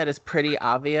thing that is pretty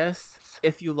obvious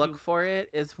if you look for it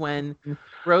is when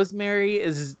Rosemary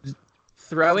is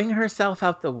throwing herself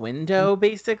out the window,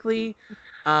 basically.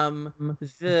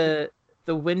 The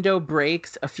window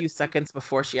breaks a few seconds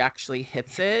before she actually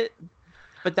hits it,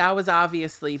 but that was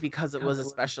obviously because it was a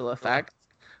special effect.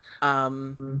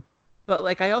 But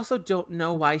like, I also don't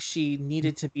know why she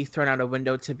needed to be thrown out a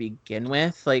window to begin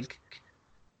with. Like,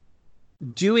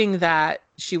 doing that,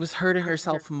 she was hurting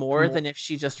herself more than if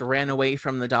she just ran away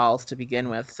from the dolls to begin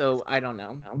with. So I don't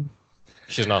know.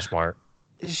 She's not smart.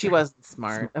 She wasn't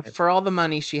smart. For all the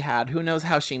money she had, who knows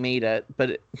how she made it,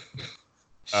 but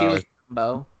she was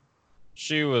Dumbo.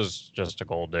 She was just a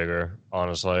gold digger,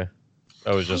 honestly.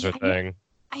 That was just her thing.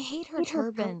 I hate her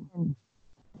turban.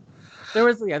 There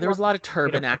was a lot of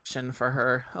turban action for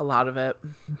her, a lot of it.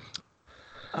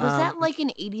 Was that like an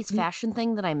 80s fashion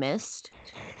thing that I missed?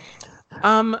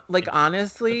 Like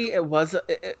honestly,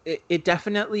 it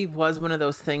definitely was one of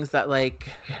those things that like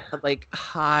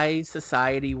high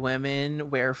society women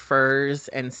wear furs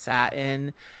and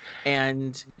satin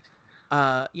and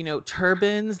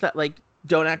turbans that like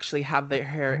don't actually have their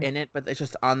hair in it, but it's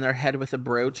just on their head with a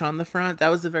brooch on the front. That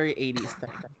was a very 80s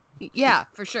thing. Yeah,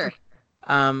 for sure.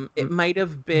 It might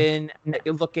have been,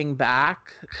 looking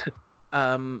back,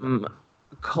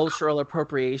 cultural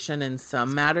appropriation in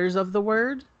some matters of the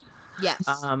word. Yes.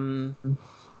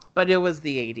 But it was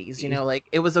the 80s, like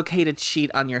it was okay to cheat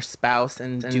on your spouse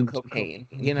and do cocaine,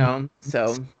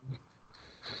 so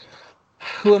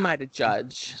who am I to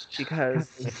judge?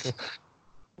 Because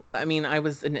I mean, I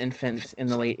was an infant in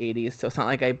the late 80s, so it's not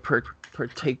like I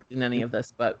partake in any of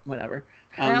this, but whatever.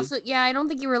 I don't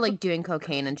think you were like doing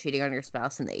cocaine and cheating on your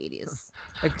spouse in the 80s.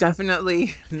 I've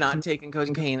definitely not taken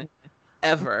cocaine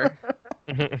ever.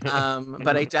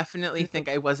 But I definitely think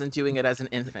I wasn't doing it as an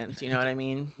infant. You know what I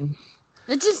mean?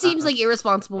 It just seems like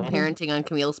irresponsible parenting on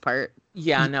Camille's part.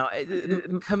 Yeah, no.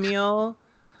 Camille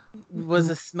was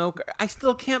a smoker. I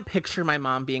still can't picture my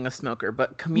mom being a smoker,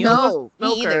 but Camille was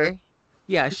a smoker. Me either.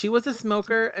 Yeah, she was a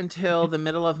smoker until the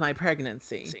middle of my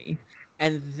pregnancy.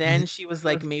 And then she was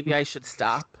like, maybe I should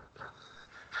stop.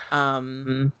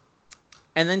 And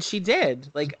then she did,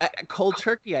 like cold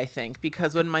turkey, I think,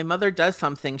 because when my mother does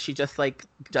something, she just like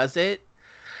does it.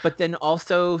 But then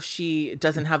also she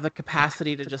doesn't have the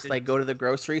capacity to just like go to the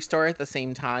grocery store at the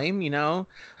same time,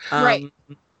 Right.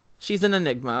 She's an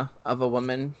enigma of a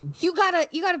woman. You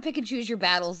gotta pick and choose your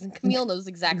battles, and Camille knows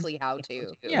exactly how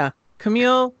to. Yeah,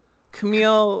 Camille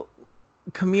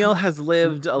has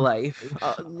lived a life.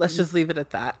 Let's just leave it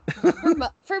at that.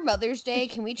 For Mother's Day,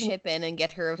 can we chip in and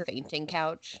get her a fainting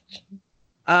couch?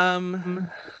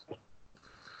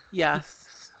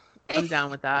 Yes, I'm down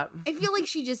with that. I feel like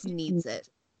she just needs it.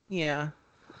 Yeah.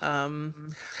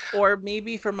 Or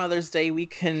maybe for Mother's Day we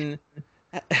can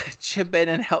chip in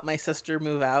and help my sister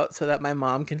move out so that my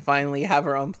mom can finally have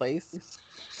her own place.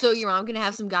 So your mom can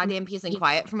have some goddamn peace and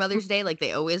quiet for Mother's Day like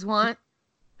they always want?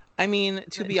 I mean,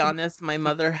 to be honest, my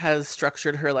mother has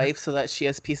structured her life so that she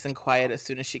has peace and quiet as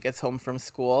soon as she gets home from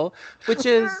school, which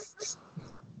is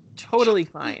totally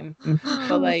fine.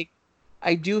 But like,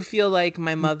 I do feel like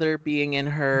my mother being in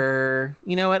her,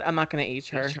 you know what? I'm not going to age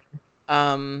her.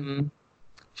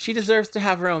 She deserves to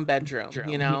have her own bedroom,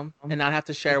 and not have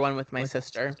to share one with my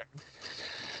sister.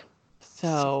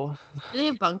 So. Do they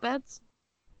have bunk beds?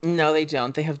 No, they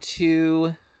don't. They have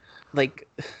two, like,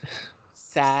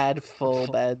 sad full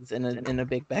beds in a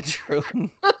big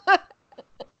bedroom.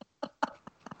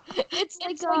 It's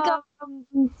like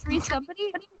Three's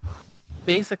Company.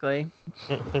 Basically.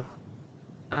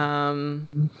 But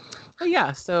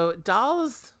yeah, so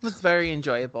Dolls was very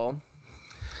enjoyable.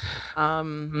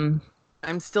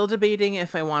 I'm still debating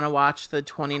if I want to watch the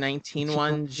 2019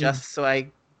 one just so I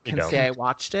can say I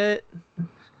watched it.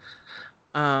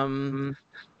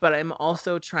 But I'm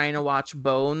also trying to watch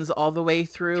Bones all the way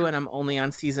through, and I'm only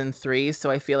on season 3,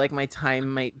 so I feel like my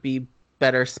time might be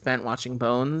better spent watching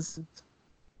Bones.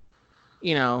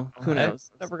 Who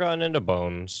knows? I've never gotten into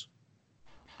Bones.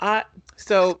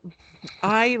 So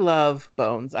I love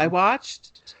Bones. I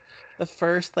watched the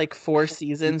first 4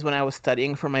 seasons when I was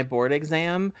studying for my board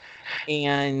exam,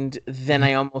 and then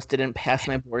I almost didn't pass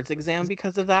my boards exam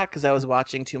because of that, because I was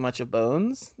watching too much of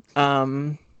Bones.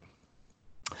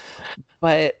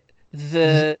 But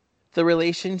the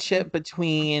relationship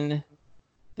between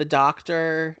the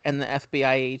doctor and the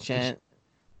FBI agent,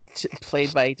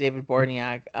 played by David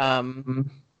Borniak,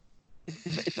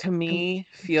 to me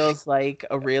feels like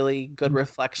a really good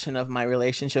reflection of my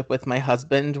relationship with my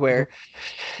husband, where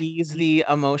he's the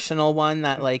emotional one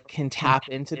that can tap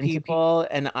into people,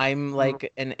 and I'm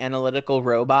like an analytical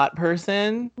robot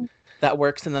person that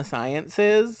works in the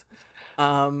sciences.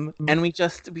 And we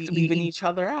even each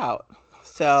other out.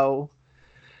 So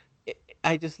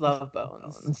I just love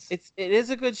Bones. It is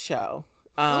a good show.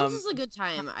 Bones is a good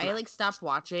time. I stopped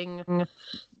watching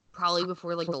probably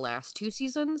before the last 2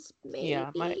 seasons. Maybe. Yeah,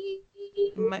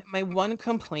 my one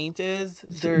complaint is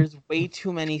there's way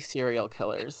too many serial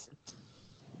killers.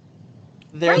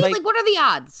 They're what are the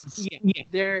odds?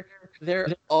 Yeah,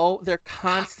 they're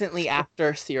constantly after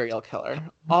a serial killer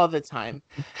all the time,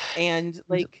 and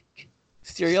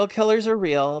serial killers are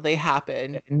real, they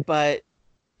happen, but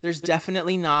there's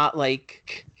definitely not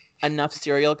enough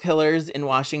serial killers in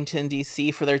Washington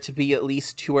D.C. for there to be at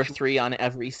least 2 or 3 on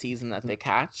every season that they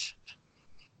catch.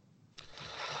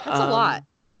 That's a lot.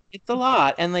 It's a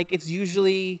lot, and it's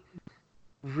usually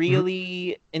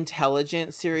really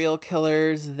intelligent serial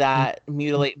killers that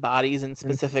mutilate bodies in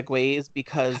specific ways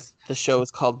because the show is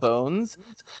called Bones.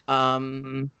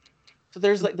 So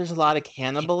there's a lot of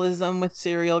cannibalism with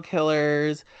serial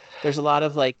killers. There's a lot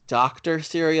of like doctor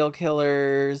serial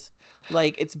killers.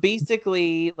 Like it's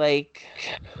basically like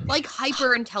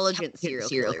hyper intelligent serial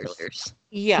killers.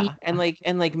 yeah, and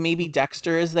like maybe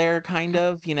Dexter is there kind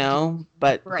of,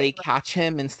 but Right. they catch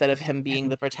him instead of him being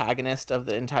the protagonist of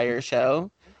the entire show.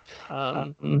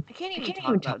 I can't even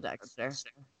talk about Dexter.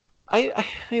 I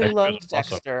Dexter's loved awesome.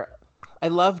 Dexter. I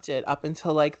loved it up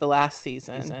until like the last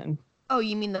season. Oh,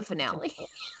 you mean the finale?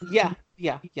 Yeah.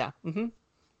 Yeah.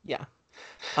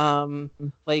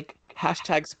 Like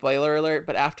hashtag spoiler alert,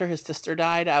 but after his sister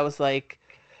died, I was like,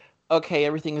 okay,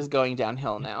 everything is going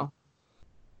downhill now.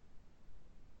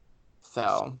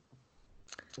 So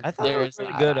I thought it was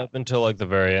really good up until like the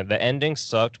very end. The ending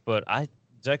sucked, but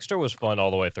Dexter was fun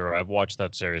all the way through. I've watched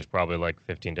that series probably like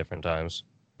 15 different times.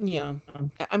 yeah.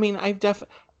 I mean, I've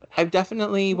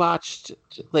definitely watched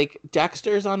like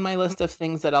Dexter's on my list of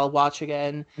things that I'll watch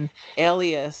again.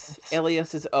 Alias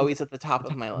is always at the top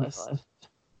of my list.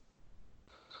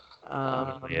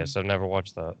 Yes, I've never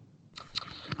watched that.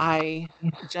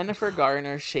 Jennifer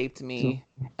Garner shaped me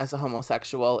as a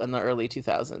homosexual in the early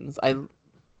 2000s.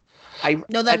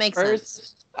 No, that makes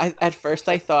sense. At first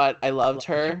I thought I loved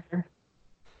her,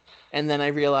 and then I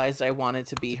realized I wanted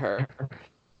to be her.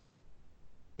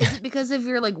 Is it because of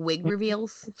your like wig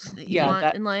reveals that you Yeah,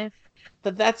 want in life?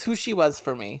 That's who she was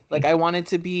for me. Like I wanted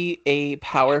to be a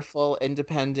powerful,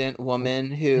 independent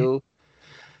woman who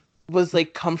was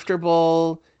like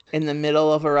comfortable in the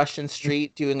middle of a Russian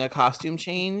street doing a costume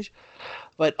change,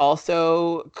 but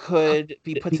also could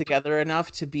be put together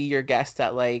enough to be your guest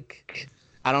at like,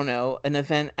 I don't know, an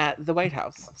event at the White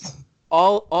House.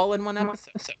 All in one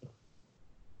episode.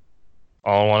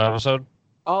 All in one episode?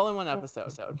 All in one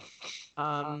episode.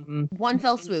 One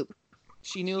fell swoop.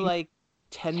 She knew like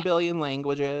 10 billion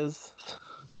languages.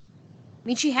 I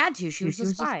mean, she had to. She was a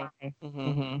spy.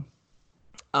 Mm-hmm.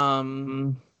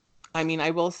 I mean,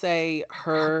 I will say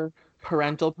her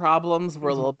parental problems were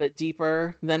a little bit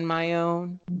deeper than my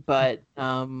own, but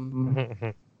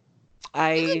You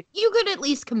could at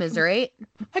least commiserate.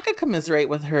 I could commiserate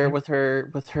with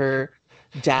her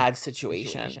dad's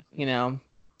situation,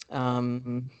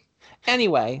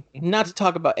 Anyway, not to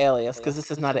talk about Alias, because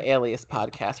this is not an Alias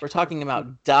podcast. We're talking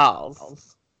about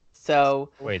dolls. So,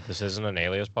 Wait, this isn't an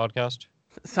Alias podcast?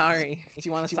 sorry. Do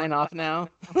you want to sign off now?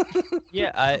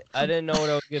 Yeah, I didn't know what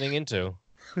I was getting into.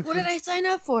 What did I sign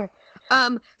up for?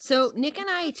 So Nick and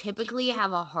I typically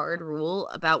have a hard rule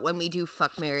about when we do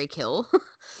fuck, marry, kill.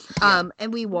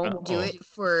 And we won't do it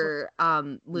for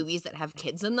movies that have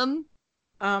kids in them.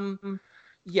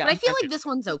 Yeah. But I feel like this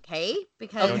one's okay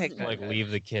because Okay, Don't you, like leave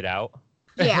the kid out.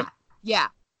 yeah.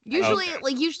 Usually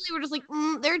Okay. usually we're just like,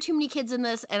 there are too many kids in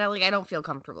this, and I don't feel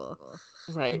comfortable.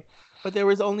 Right. But there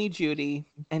was only Judy,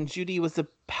 and Judy was a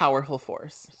powerful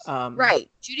force. Right.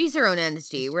 Judy's her own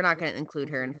entity. We're not going to include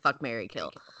her in fuck, marry,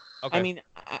 kill. Okay. I mean,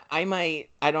 I might.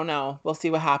 I don't know. We'll see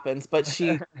what happens. But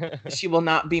she will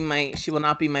not be my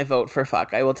vote for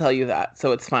fuck. I will tell you that.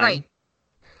 So it's fine. Right.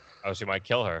 Oh, she might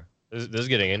kill her. This is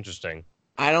getting interesting.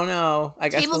 I don't know. I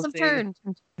guess Tables we'll have see. turned.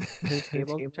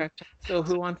 Tables have turned. So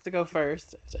who wants to go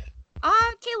first?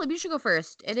 Caleb, you should go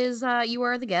first. It is you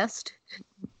are the guest.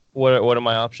 What are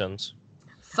my options?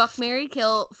 Fuck, marry,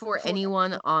 kill for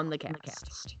anyone on the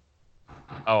cast.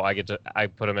 Oh, I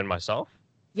put them in myself?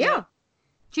 Yeah.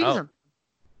 Choose Oh. them.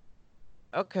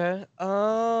 Okay.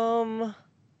 Well,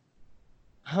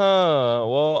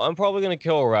 I'm probably gonna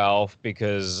kill Ralph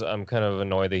because I'm kind of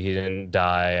annoyed that he didn't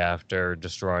die after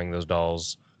destroying those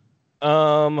dolls.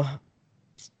 I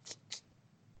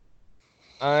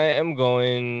am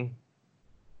going.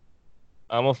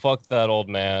 I'm gonna fuck that old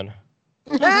man,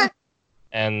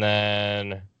 and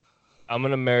then I'm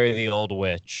gonna marry the old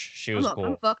witch. She was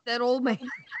cool. Fuck that old man.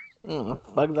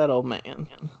 Fuck that old man.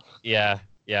 Yeah,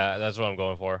 that's what I'm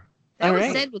going for. That All was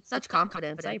right. said with such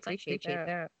confidence. I appreciate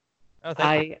that. Oh,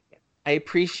 thank you. I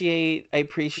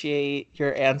appreciate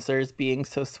your answers being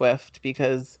so swift,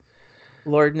 because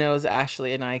Lord knows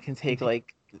Ashley and I can take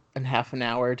like half an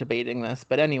hour debating this.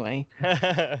 But anyway,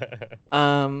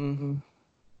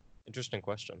 Interesting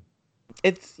question.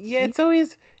 it's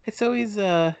always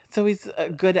a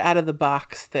good out of the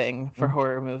box thing for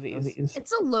horror movies.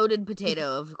 It's a loaded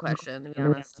potato of a question, to be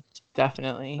honest.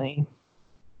 Definitely.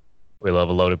 We love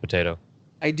a loaded potato.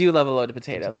 I do love a loaded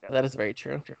potato. That is very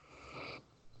true.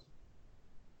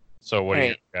 So what do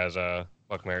you Alright. guys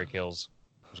fuck, marry, kills?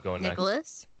 Who's going next?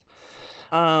 Nicholas?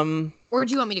 Um Or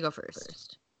do you want me to go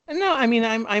first? No, I mean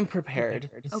I'm prepared.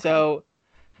 Okay. So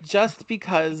just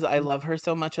because I love her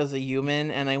so much as a human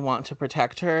and I want to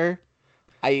protect her,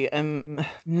 I am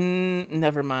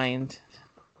never mind.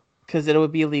 because it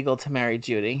would be illegal to marry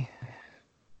Judy.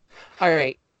 All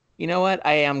right. You know what?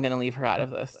 I am going to leave her out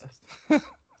of this.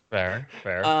 Fair.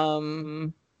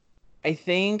 I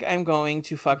think I'm going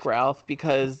to fuck Ralph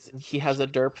because he has a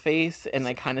derp face and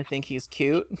I kind of think he's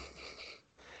cute.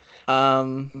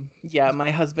 Yeah,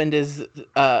 my husband is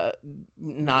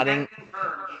nodding.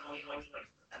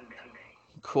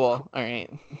 Cool. All right.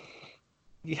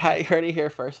 Yeah, you heard it here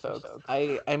first, folks.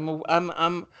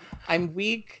 I'm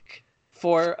weak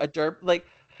for a derp. Like,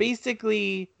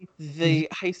 basically the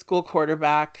high school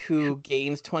quarterback who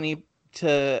gains 20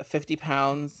 to 50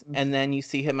 pounds and then you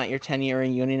see him at your 10-year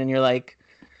reunion and you're like,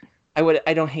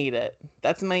 I don't hate it.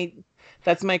 That's my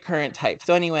current type.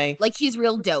 So anyway, Like he's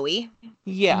real doughy.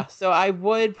 yeah, so I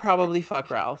would probably fuck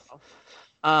Ralph.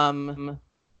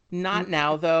 Not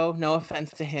now though, no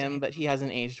offense to him, but he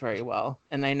hasn't aged very well.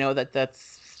 And I know that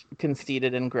that's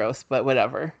conceited and gross, but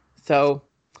whatever. So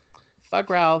fuck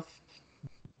Ralph.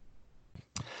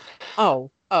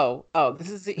 Oh, this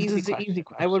is the easy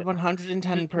question. I would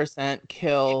 110%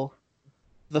 kill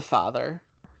the father.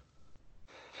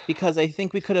 Because I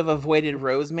think we could have avoided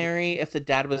Rosemary if the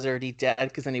dad was already dead,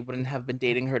 because then he wouldn't have been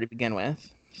dating her to begin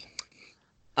with.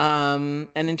 And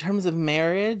in terms of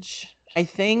marriage, I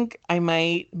think I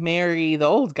might marry the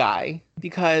old guy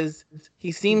because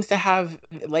he seems to have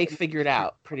life figured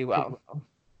out pretty well.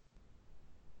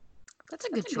 That's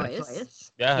a good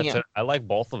choice. Yeah. I like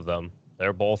both of them.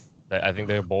 I think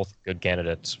they're both good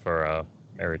candidates for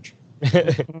marriage.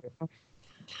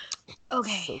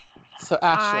 Okay. So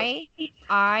Ashley.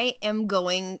 I am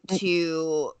going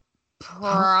to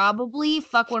probably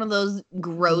fuck one of those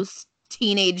gross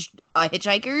teenage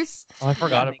hitchhikers. Oh, I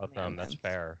forgot about them. That's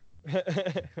fair.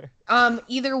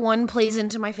 Either one plays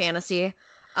into my fantasy.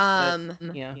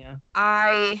 Yeah.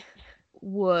 I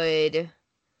would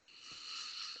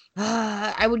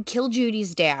kill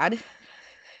Judy's dad.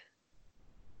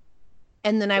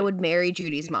 And then I would marry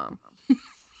Judy's mom.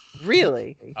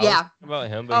 Really? Yeah. About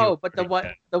him, but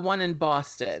the one in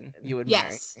Boston you would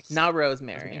marry. Not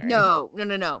Rosemary. No.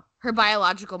 Her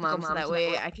biological mom, so that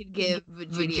way I could give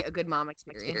Judy a good mom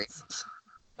experience.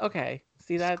 Okay.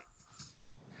 See, that's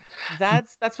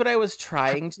what I was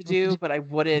trying to do, but I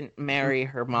wouldn't marry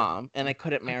her mom, and I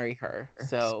couldn't marry her.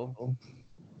 So,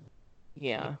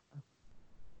 yeah.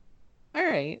 All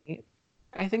right.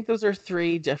 I think those are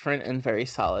 3 different and very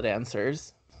solid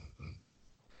answers.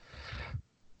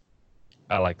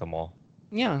 I like them all.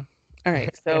 Yeah. All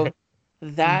right. So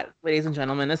that, ladies and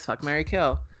gentlemen, is Fuck, Marry,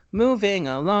 Kill. Moving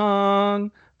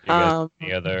along. You guys have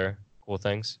any other cool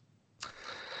things?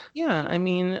 Yeah, I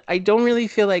mean, I don't really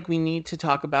feel like we need to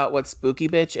talk about what's spooky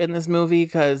bitch in this movie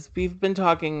because we've been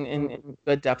talking in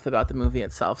good depth about the movie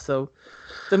itself. So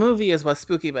the movie is what's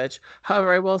spooky bitch.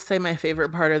 However, I will say my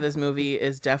favorite part of this movie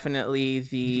is definitely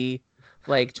the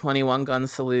 21 gun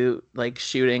salute,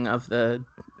 shooting of the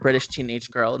British teenage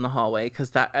girl in the hallway,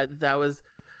 because that was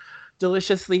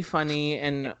deliciously funny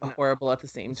and horrible at the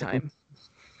same time.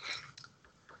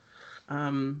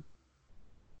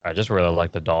 I just really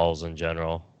like the dolls in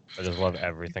general. I just love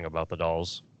everything about the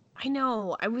dolls. I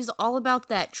know. I was all about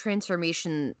that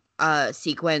transformation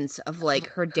sequence of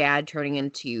her dad turning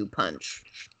into Punch.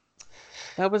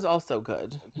 That was also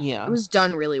good. Yeah. It was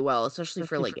done really well, especially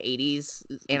for 80s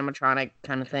animatronic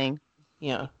kind of thing.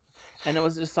 Yeah. And it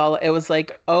was just it was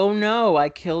like, oh no, I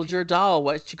killed your doll.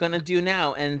 What you gonna do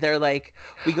now? And they're like,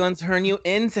 we gonna turn you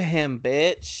into him,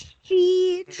 bitch.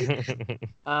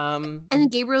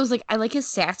 And Gabriel's like, I like his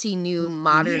sassy new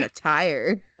modern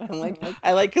attire.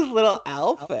 I like his little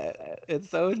outfit. It's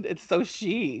so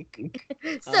chic.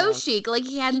 Chic.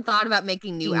 He hadn't thought about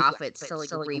making new outfits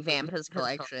to revamp his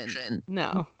collection.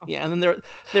 No. Yeah, and then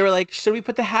they were like, should we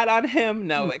put the hat on him?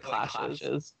 No, it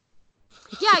clashes.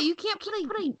 Yeah, you can't put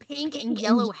a pink and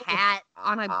yellow hat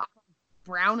on a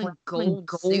brown and gold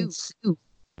suit.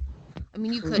 I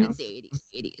mean, you could in the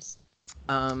 80s.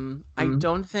 I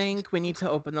don't think we need to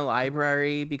open the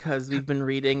library because we've been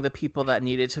reading the people that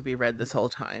needed to be read this whole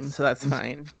time, so that's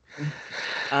fine.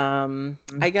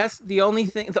 I guess the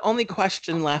only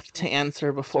question left to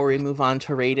answer before we move on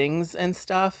to ratings and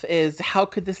stuff is how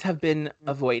could this have been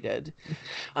avoided?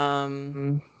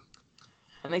 And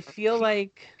I feel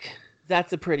like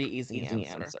that's a pretty easy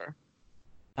answer.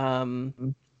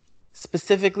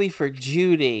 Specifically for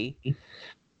Judy,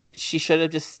 she should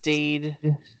have just stayed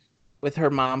with her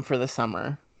mom for the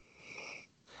summer.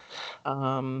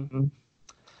 And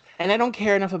I don't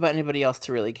care enough about anybody else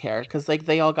to really care because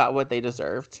they all got what they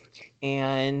deserved.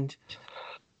 And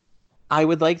I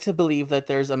would like to believe that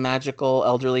there's a magical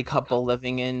elderly couple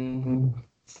living in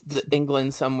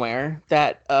England somewhere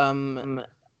that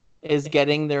is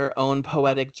getting their own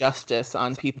poetic justice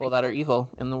on people that are evil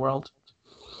in the world.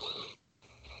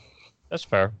 That's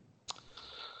fair.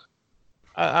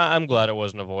 I'm glad it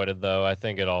wasn't avoided, though. I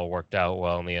think it all worked out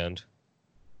well in the end.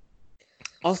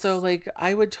 Also, like,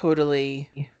 I would totally...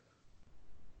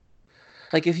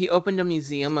 Like, if he opened a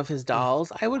museum of his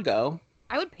dolls, I would go.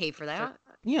 I would pay for that.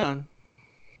 Yeah.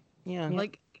 Yeah.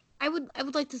 Like, I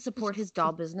would like to support his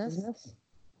doll business.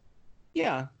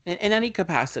 Yeah. In any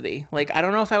capacity. Like, I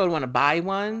don't know if I would want to buy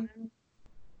one,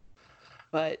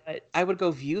 but I would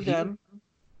go view them.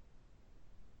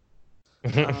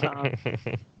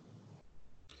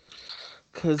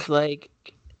 Because, like,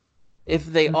 if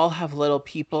they all have little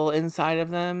people inside of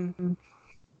them,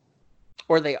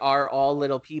 or they are all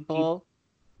little people,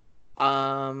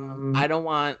 I don't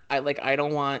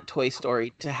want Toy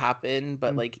Story to happen,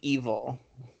 but like evil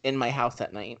in my house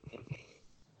at night.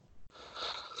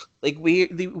 Like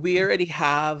we already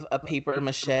have a paper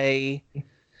mache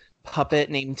puppet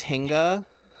named Tinga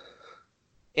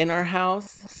in our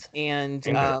house, and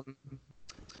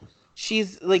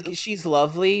she's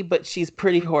lovely, but she's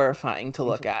pretty horrifying to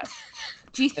look at.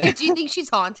 Do you think she's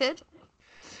haunted?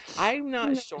 I'm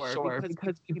not sure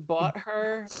because we bought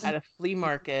her at a flea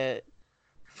market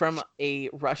from a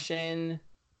Russian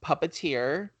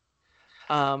puppeteer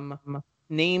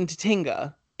named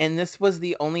Tinga. And this was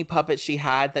the only puppet she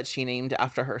had that she named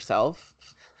after herself.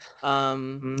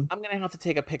 I'm going to have to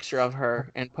take a picture of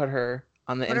her and put her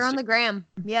on the Put her on the gram.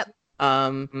 Yep.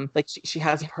 Like she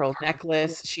has a pearl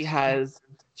necklace. She has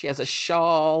a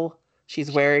shawl.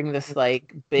 She's wearing this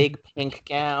like big pink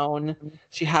gown.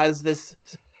 She has this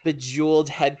bejeweled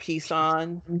headpiece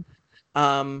on.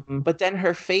 But then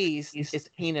her face is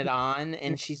painted on,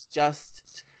 and she's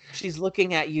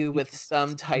looking at you with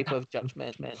some type of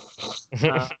judgment.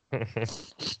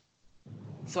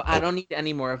 So I don't need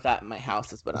any more of that in my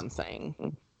house, is what I'm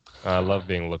saying. I love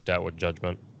being looked at with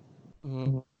judgment.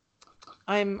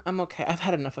 I'm okay. I've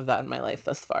had enough of that in my life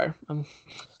thus far.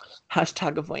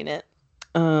 Hashtag avoid it.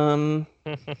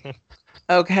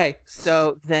 Okay,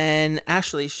 so then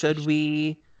Ashley, should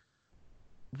we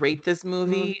rate this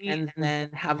movie and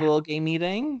then have a little game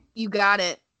meeting? You got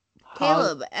it.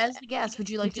 Caleb, as the guest, would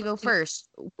you like to go first?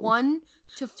 1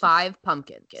 to 5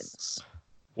 pumpkins.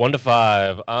 1 to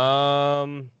 5.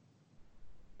 I'm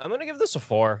gonna give this a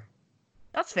 4.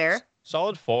 That's fair.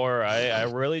 Solid 4. I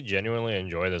really genuinely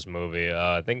enjoy this movie.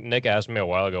 I think Nick asked me a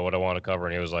while ago what I want to cover,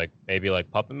 and he was like, maybe like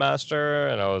Puppet Master,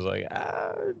 and I was like,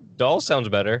 Dolls sounds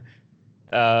better.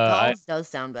 Dolls does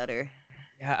sound better.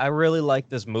 Yeah, I really like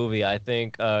this movie. I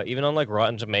think even on like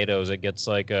Rotten Tomatoes, it gets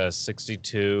like a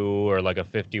 62 or like a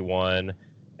 51,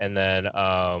 and then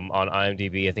on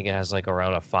IMDb, I think it has like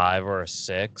around a 5 or a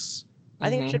 6.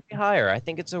 I think it should be higher. I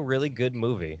think it's a really good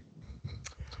movie.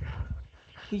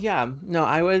 Yeah, no,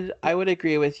 I would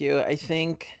agree with you. I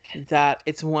think that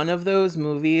it's one of those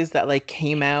movies that like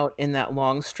came out in that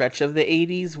long stretch of the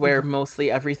 80s where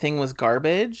mostly everything was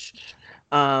garbage.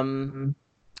 And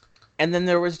then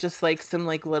there was just like some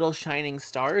like little shining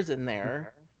stars in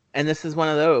there. And this is one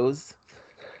of those.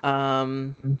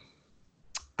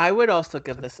 I would also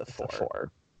give this a 4.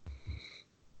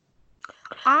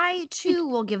 I too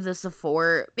will give this a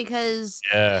 4 because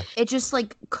it's just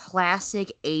like classic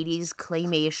 80s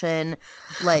claymation.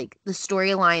 Like the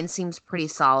storyline seems pretty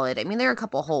solid. I mean, there are a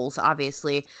couple holes,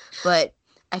 obviously, but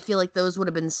I feel like those would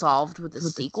have been solved with the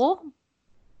sequel.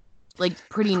 Like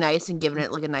pretty nice and given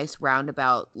it like a nice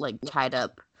roundabout, like tied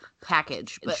up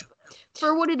package. But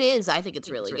for what it is, I think it's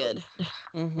really good.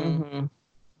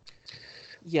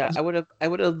 Yeah, I would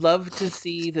have loved to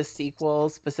see the sequel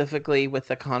specifically with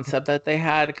the concept that they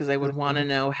had, because I would want to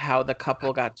know how the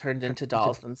couple got turned into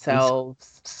dolls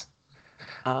themselves.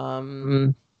 It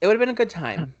would have been a good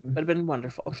time. It would have been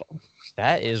wonderful.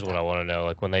 That is what I want to know.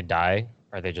 Like when they die,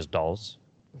 are they just dolls?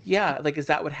 Yeah, like is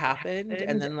that what happened?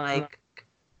 And then like,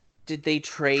 did they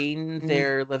train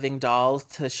their living dolls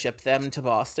to ship them to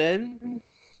Boston?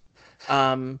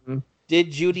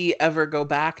 Did Judy ever go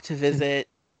back to visit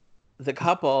the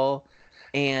couple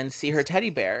and see her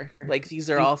teddy bear? Like these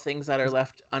are all things that are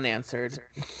left unanswered.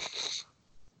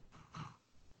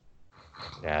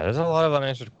 Yeah, there's a lot of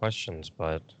unanswered questions,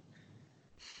 but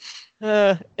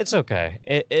it's okay.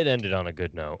 It ended on a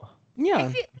good note.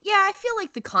 Yeah. I feel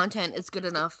like the content is good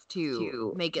enough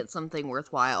to make it something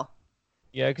worthwhile.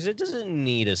 Yeah, because it doesn't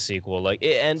need a sequel. Like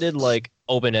it ended like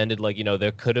open-ended, like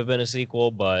there could have been a sequel,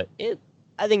 but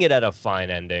I think it had a fine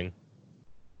ending.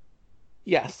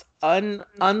 Yes.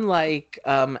 Unlike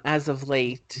as of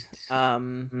late,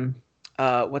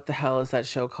 what the hell is that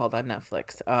show called on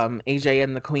Netflix? AJ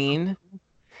and the Queen.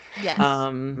 Yes.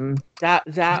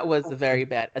 That was very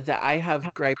bad. That I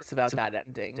have gripes about that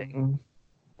ending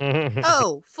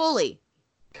Oh, fully.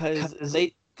 because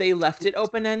they left it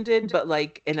open ended, but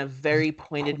like in a very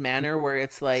pointed manner, where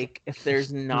it's like if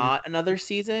there's not another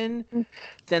season,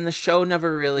 then the show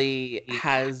never really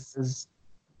has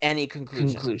any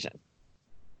conclusion.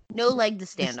 No leg to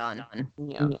stand on.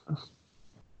 Yeah.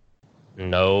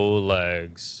 No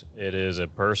legs. It is a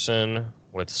person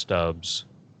with stubs.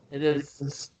 It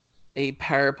is a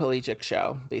paraplegic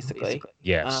show, basically.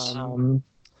 Yes.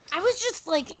 I was just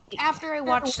like, after I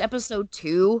watched episode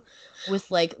 2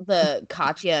 with like the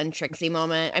Katya and Trixie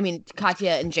moment,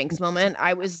 Katya and Jinx moment,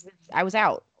 I was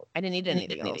out. I didn't need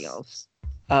anything else.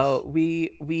 Oh,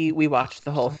 we watched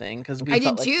the whole thing because we I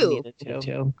felt did like too. we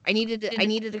needed to. I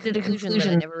needed a conclusion that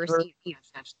I never received.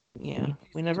 Yeah,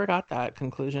 we never got that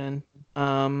conclusion.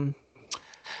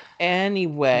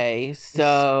 Anyway,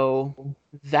 so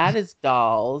that is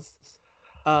Dolls.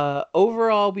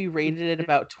 Overall, we rated it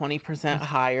about 20%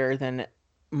 higher than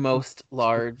most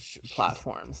large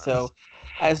platforms. So,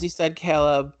 as you said,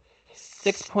 Caleb,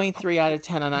 6.3 out of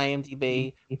 10 on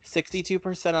IMDb,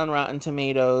 62% on Rotten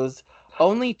Tomatoes,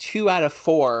 only 2 out of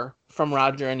 4 from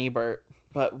Roger and Ebert,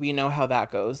 but we know how that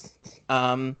goes.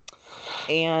 And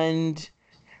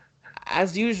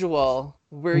as usual,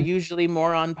 we're usually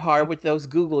more on par with those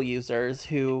Google users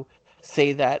who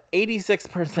say that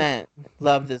 86%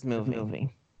 love this movie.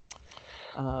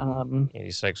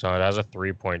 86 on it. Has a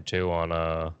 3.2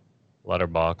 on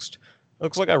Letterboxd.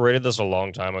 Looks like I rated this a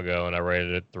long time ago, and I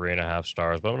rated it 3.5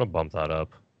 stars. But I'm gonna bump that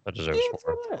up. That deserves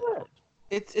more.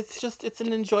 It's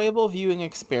an enjoyable viewing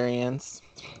experience.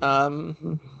 I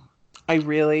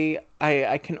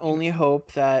can only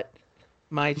hope that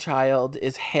my child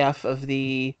is half of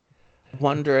the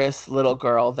wondrous little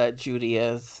girl that Judy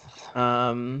is.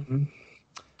 And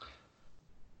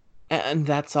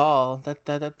that's all.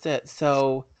 That's it.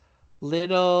 So,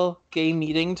 little gay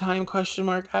meeting time ?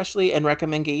 Ashley, and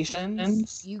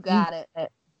recommendations. You got it.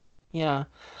 Yeah.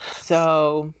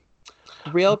 So,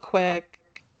 real quick,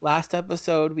 last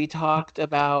episode we talked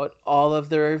about all of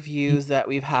the reviews that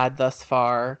we've had thus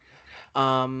far.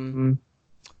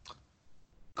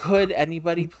 Could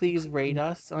anybody please rate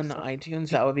us on iTunes?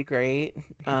 That would be great.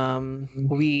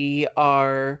 We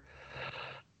are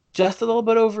just a little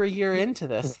bit over a year into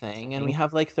this thing, and we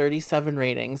have like 37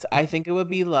 ratings. I think it would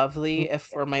be lovely if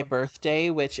for my birthday,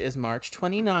 which is March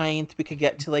 29th, we could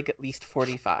get to like at least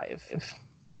 45.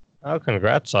 Oh,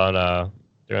 congrats on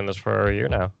doing this for a year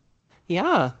now.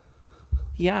 Yeah,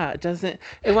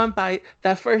 it went by,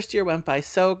 that first year went by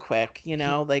so quick,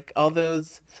 like all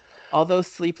those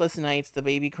sleepless nights, the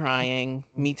baby crying,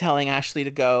 me telling Ashley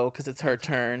to go because it's her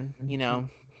turn, You know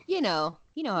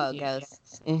how it goes.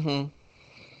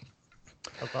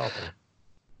 That's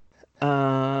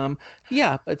awesome.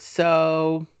 Yeah, but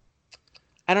so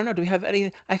I don't know, do we have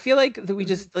any, I feel like that we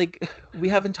just like, we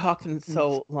haven't talked in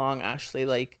so long, Ashley,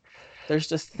 like there's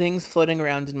just things floating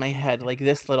around in my head, like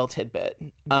this little tidbit.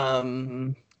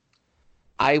 I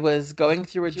was going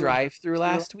through a drive-through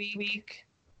last week,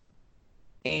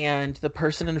 and the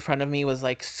person in front of me was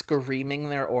like screaming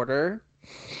their order,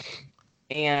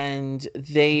 and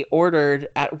they ordered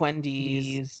at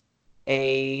Wendy's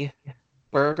a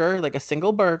burger, like a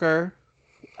single burger.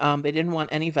 They didn't want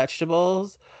any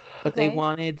vegetables, but they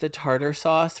wanted the tartar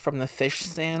sauce from the fish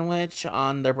sandwich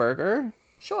on their burger.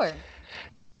 Sure.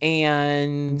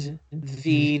 And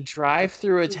the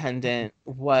drive-through attendant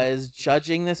was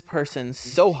judging this person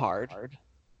so hard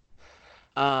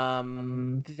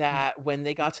that when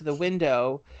they got to the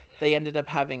window, they ended up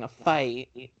having a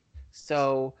fight.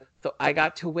 So I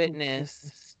got to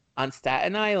witness on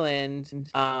Staten Island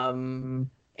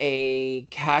a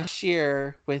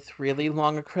cashier with really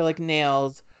long acrylic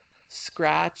nails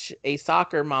scratch a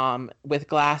soccer mom with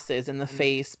glasses in the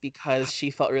face because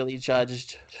she felt really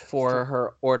judged for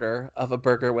her order of a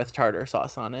burger with tartar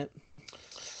sauce on it.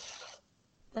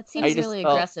 That seems really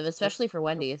aggressive, especially for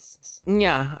Wendy's.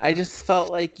 Yeah, I just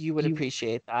felt like you would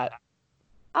appreciate that.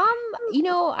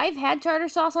 I've had tartar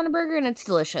sauce on a burger and it's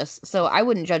delicious, so I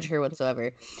wouldn't judge her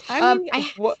whatsoever. I had a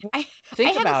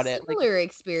similar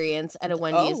experience at a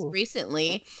Wendy's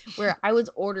recently where I was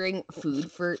ordering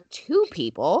food for 2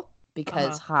 people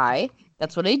because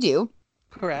that's what I do.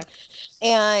 Correct.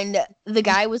 And the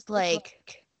guy was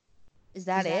like, "Is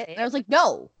that it?" And I was like,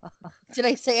 "No." Did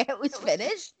I say I was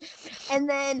finished? And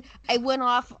then I went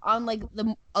off on like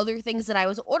the other things that I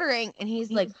was ordering, and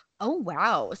he's like, "Oh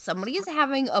wow, somebody is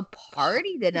having a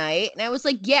party tonight." And I was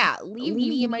like, "Yeah, leave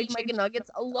me and my chicken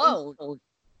nuggets alone."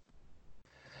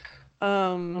 I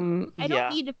don't Yeah.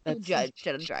 need to feel judged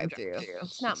at a drive-through.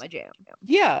 It's not my jam.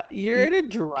 Yeah, you're at a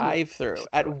drive-through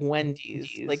at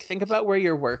Wendy's. Like, think about where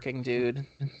you're working, dude.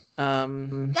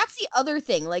 That's the other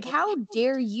thing. Like, how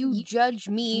dare you judge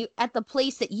me at the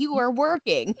place that you are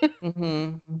working?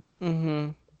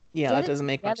 Yeah, Get that it doesn't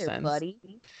make much together, sense. buddy.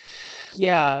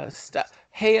 Yeah, stop.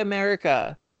 Hey,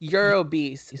 America, you're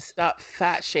obese. Stop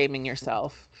fat shaming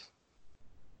yourself.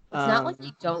 It's not like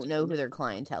they don't know who their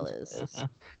clientele is.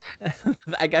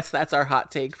 I guess that's our hot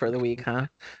take for the week, huh?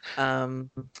 I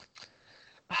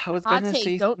was Hot gonna take,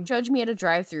 say, don't judge me at a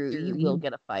drive-through. You will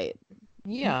get a fight.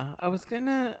 yeah,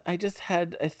 I just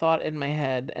had a thought in my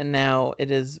head, and now it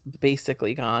is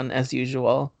basically gone as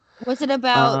usual. Was it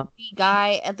about the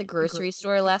guy at the grocery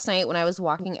store last night when I was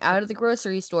walking out of the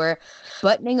grocery store,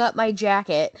 buttoning up my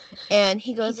jacket, and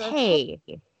he goes, "Hey,"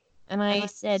 and I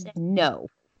said, "No,"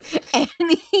 and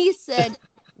he said,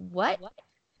 "What?"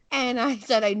 And I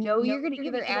said, "I know you're gonna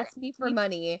either ask me for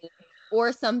money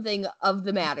or something of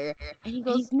the matter." And he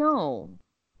goes, "No,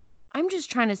 I'm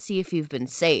just trying to see if you've been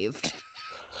saved."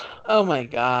 Oh my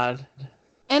God.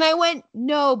 And I went,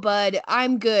 "No, bud,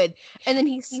 I'm good." And then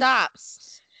he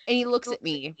stops and he looks at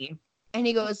me and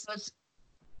he goes,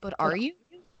 "But are you?"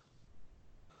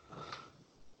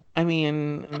 I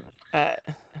mean,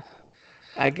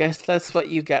 I guess that's what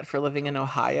you get for living in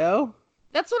Ohio.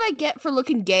 That's what I get for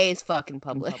looking gay as fucking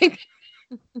public.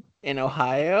 In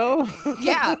Ohio?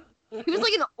 Yeah. He was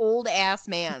like an old ass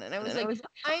man. And I was like,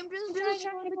 "I'm just trying to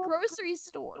go to the grocery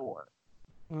store.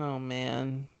 Oh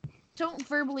man. Don't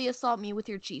verbally assault me with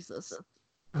your cheeses."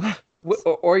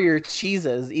 Or your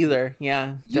cheeses either.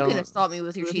 Yeah. You can assault me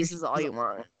with your cheeses all you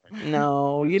want.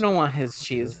 No, you don't want his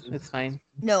cheese. It's fine.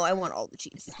 No, I want all the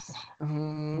cheese.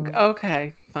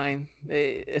 Okay, fine.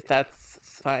 If that's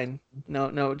fine.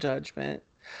 No judgment.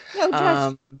 No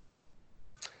judge.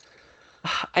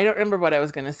 I don't remember what I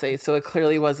was gonna say, so it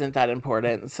clearly wasn't that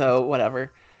important. So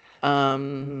whatever.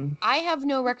 I have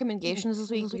no recommendations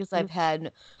this week because I've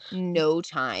had no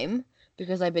time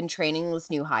because I've been training this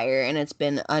new hire and it's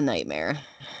been a nightmare.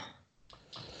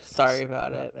 Sorry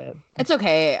about it. It's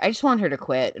okay. I just want her to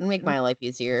quit and make my life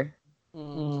easier.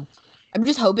 Mm. I'm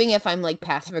just hoping if I'm like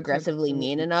passive aggressively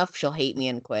mean enough, she'll hate me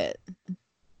and quit.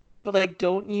 But like,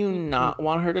 don't you not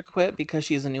want her to quit because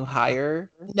she's a new hire?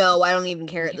 No, I don't even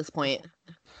care at this point.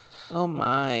 Oh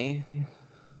my.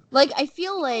 Like, I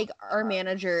feel like our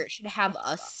manager should have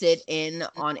us sit in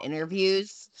on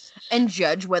interviews and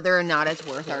judge whether or not it's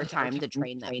worth our time to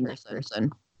train that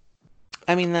person.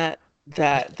 I mean that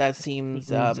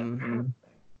seems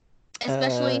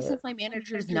Especially since my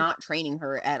manager's not training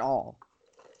her at all.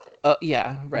 Oh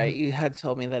yeah, right. You had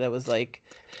told me that it was like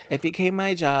it became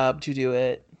my job to do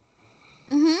it.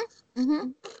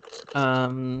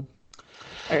 All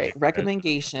right,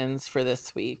 recommendations for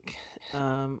this week.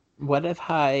 What have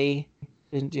I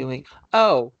been doing?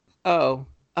 Arthur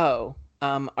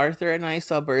and I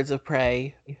saw Birds of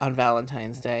Prey on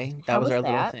Valentine's Day. That was our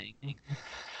little thing.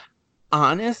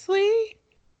 Honestly,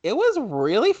 it was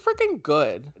really freaking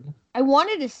good. I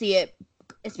wanted to see it,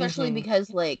 especially because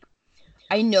like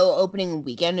I know opening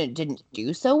weekend it didn't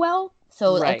do so well.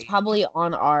 So it's probably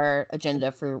on our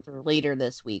agenda for later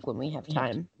this week when we have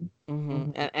time.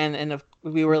 And if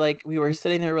we were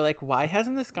sitting there, we're like, why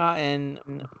hasn't this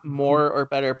gotten more or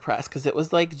better press? Because it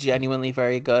was like genuinely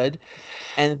very good.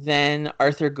 And then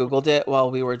Arthur Googled it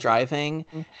while we were driving,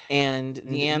 and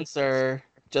the answer,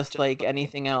 just like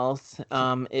anything else,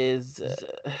 is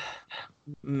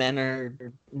men are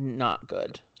not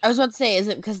good. I was about to say, is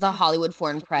it because the Hollywood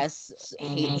Foreign Press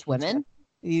hates women?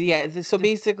 Yeah, so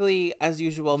basically, as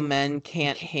usual, men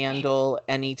can't handle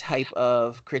any type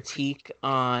of critique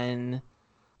on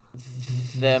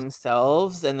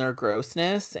themselves and their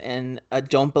grossness, and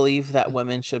don't believe that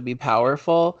women should be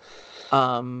powerful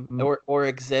or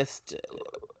exist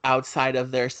outside of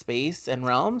their space and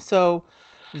realm. So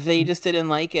they just didn't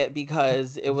like it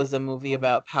because it was a movie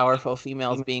about powerful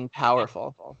females being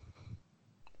powerful.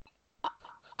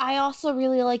 I also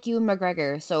really like Ewan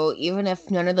McGregor, so even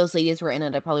if none of those ladies were in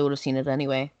it, I probably would have seen it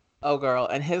anyway. Oh, girl,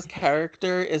 and his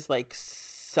character is like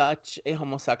such a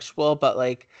homosexual, but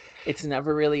like it's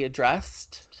never really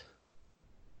addressed.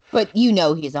 But you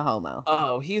know he's a homo.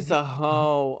 Oh, he's a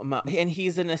homo, and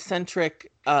he's an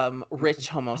eccentric, rich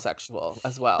homosexual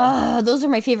as well. Those are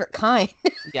my favorite kind.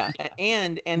 Yeah,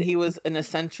 and he was an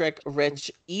eccentric,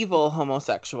 rich, evil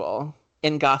homosexual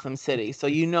in Gotham City, so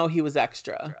you know he was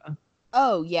extra.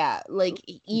 Oh yeah, like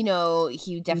you know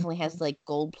he definitely has like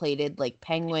gold-plated like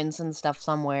penguins and stuff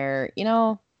somewhere. You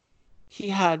know, he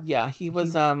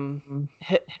was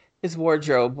his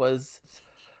wardrobe was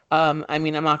I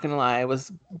mean, I'm not gonna lie, I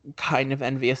was kind of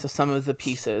envious of some of the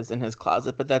pieces in his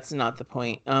closet, but that's not the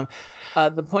point.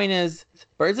 The point is,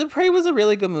 Birds of Prey was a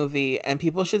really good movie, and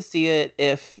people should see it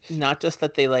if not just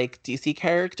that they like DC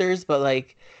characters, but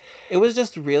like it was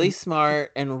just really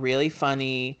smart and really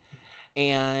funny,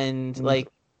 and like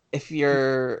if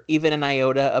you're even an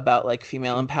iota about like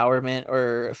female empowerment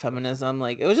or feminism,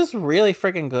 like it was just really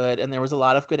freaking good, and there was a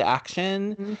lot of good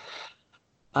action.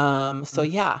 So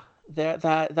yeah,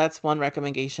 that's one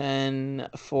recommendation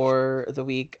for the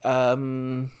week.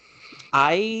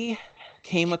 I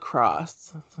came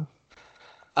across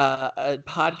a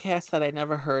podcast that I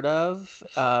never heard of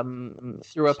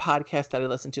through a podcast that I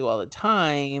listen to all the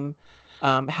time.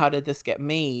 How did this get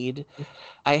made?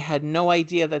 I had no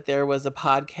idea that there was a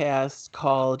podcast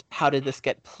called How Did This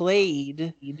Get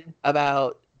Played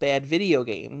about bad video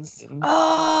games.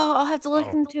 Oh, I'll have to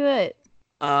listen to it.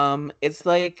 It's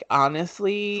like,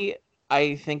 honestly,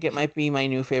 I think it might be my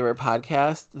new favorite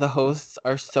podcast. The hosts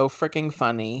are so freaking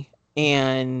funny,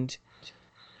 and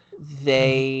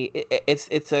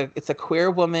it's a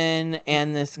queer woman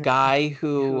and this guy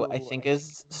who I think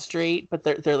is straight, but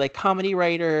they're like comedy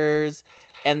writers,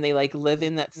 and they like live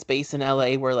in that space in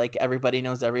LA where like everybody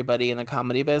knows everybody in the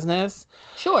comedy business.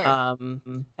 Sure.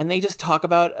 And they just talk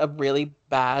about a really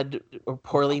bad or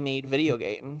poorly made video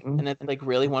game, and it's like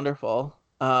really wonderful.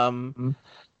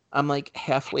 I'm like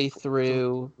halfway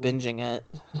through binging it,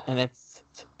 and it's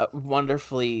a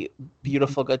wonderfully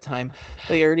beautiful good time.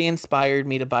 They already inspired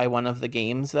me to buy one of the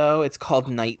games though. It's called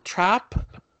Night Trap.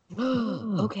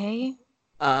 Okay.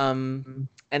 And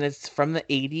it's from the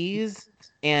 80s,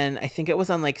 and I think it was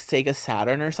on like Sega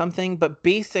Saturn or something, but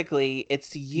basically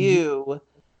it's you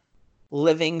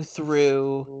living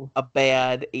through a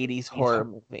bad 80s horror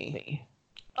movie.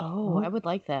 Oh, I would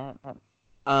like that.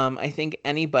 I think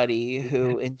anybody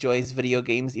who enjoys video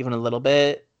games even a little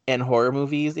bit and horror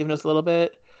movies even just a little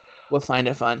bit will find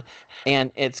it fun.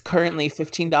 And it's currently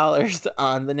 $15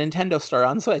 on the Nintendo store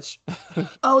on Switch.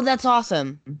 Oh, that's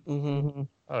awesome. Mm-hmm.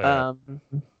 Oh, yeah.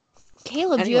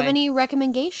 Caleb, do you have any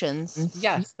recommendations?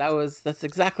 Yes, that's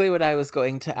exactly what I was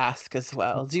going to ask as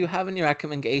well. Do you have any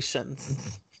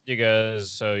recommendations? You guys,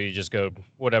 so you just go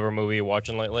whatever movie you're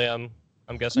watching lately, I'm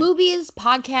guessing? Movies,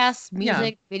 podcasts,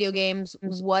 music, video games,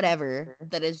 whatever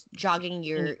that is jogging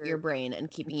your brain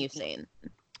and keeping you sane.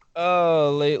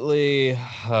 Lately,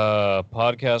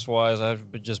 podcast-wise,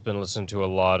 I've just been listening to a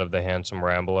lot of The Handsome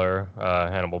Rambler,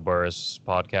 Hannibal Buress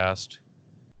podcast.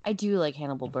 I do like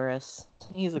Hannibal Buress.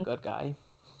 He's a good guy.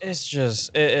 It's just,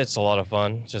 it's a lot of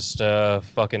fun. Just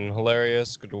fucking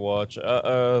hilarious, good to watch,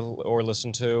 or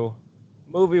listen to.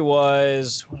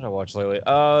 Movie-wise, what did I watch lately?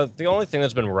 The only thing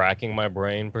that's been racking my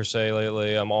brain, per se,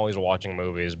 lately, I'm always watching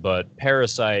movies, but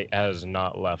Parasite has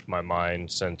not left my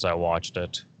mind since I watched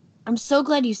it. I'm so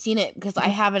glad you've seen it, because I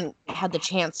haven't had the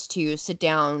chance to sit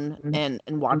down and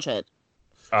watch it.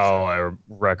 Oh, I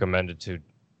recommend it to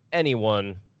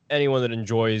anyone that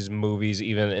enjoys movies,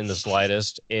 even in the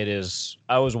slightest.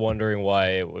 I was wondering why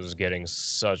it was getting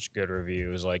such good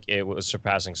reviews. Like, it was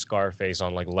surpassing Scarface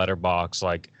on, like, Letterboxd,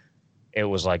 like, it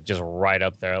was like just right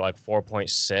up there, like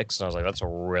 4.6. And I was like, that's a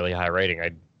really high rating.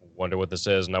 I wonder what this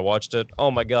is. And I watched it. Oh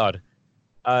my God.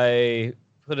 I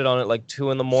put it on at like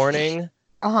 2 a.m.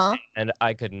 And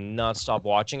I could not stop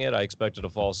watching it. I expected to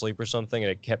fall asleep or something, and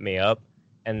it kept me up.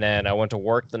 And then I went to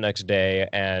work the next day,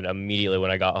 and immediately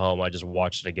when I got home, I just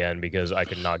watched it again because I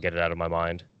could not get it out of my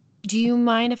mind. Do you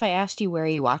mind if I asked you where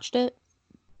you watched it?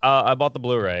 I bought the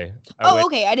Blu-ray.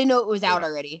 Okay. I didn't know it was out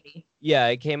already. Yeah,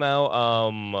 it came out,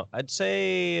 I'd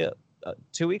say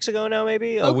 2 weeks ago now,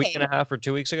 maybe? A week and a half or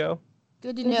 2 weeks ago.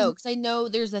 Good to know, because I know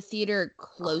there's a theater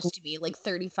close to me, like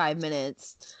 35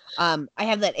 minutes. I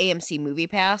have that AMC Movie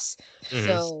Pass,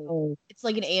 so it's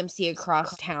like an AMC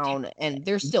across town, and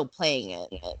they're still playing it.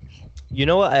 You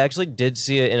know what? I actually did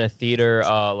see it in a theater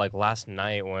like last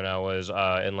night when I was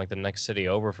in like the next city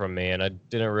over from me, and I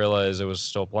didn't realize it was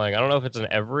still playing. I don't know if it's in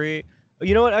every...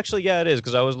 You know what? Actually, yeah, it is,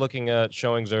 because I was looking at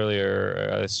showings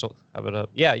earlier. I still have it up.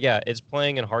 Yeah, it's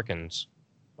playing in Harkins,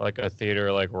 like a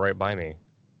theater like right by me.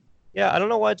 Yeah, I don't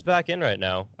know why it's back in right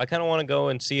now. I kind of want to go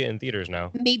and see it in theaters now.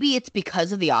 Maybe it's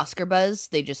because of the Oscar buzz.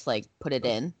 They just like put it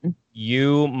in.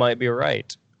 You might be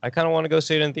right. I kind of want to go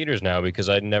see it in theaters now because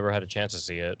I never had a chance to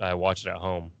see it. I watched it at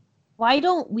home. Why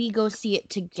don't we go see it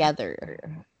together?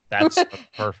 That's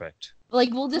perfect.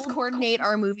 Like, we'll just coordinate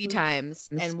our movie times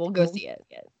and we'll go see it.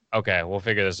 Okay, we'll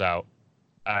figure this out.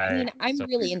 I'm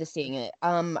really into seeing it.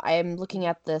 I'm looking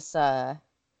at this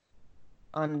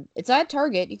it's at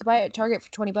Target. You can buy it at Target for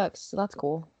 $20, so that's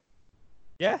cool.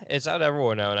 Yeah, it's out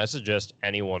everywhere now, and I suggest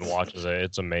anyone watches it.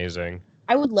 It's amazing.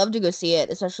 I would love to go see it,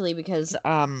 especially because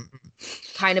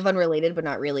kind of unrelated, but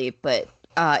not really. But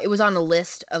it was on a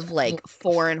list of like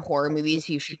foreign horror movies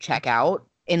you should check out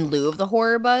in lieu of the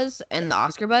horror buzz and the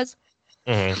Oscar buzz.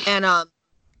 Mhm. And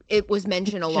it was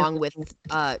mentioned along with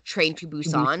Train to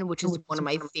Busan, which is one of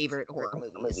my favorite horror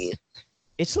movies.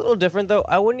 It's a little different though.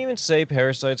 I wouldn't even say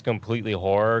Parasite's completely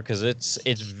horror because it's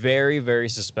very very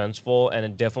suspenseful and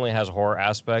it definitely has horror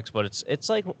aspects, but it's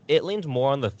like it leans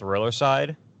more on the thriller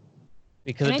side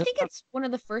because And I think it's one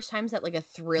of the first times that like a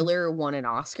thriller won an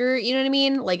Oscar. You know what I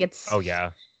mean? Like it's oh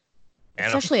yeah, and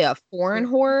especially a foreign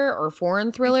horror or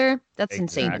foreign thriller. That's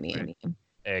insane to me.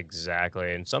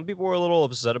 exactly. And some people were a little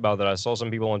upset about that. I saw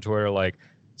some people on Twitter like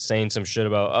saying some shit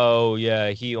about, oh yeah,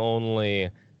 he only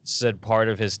said part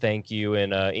of his thank you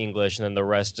in English and then the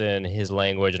rest in his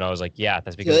language. And I was like, yeah,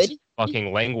 that's because it's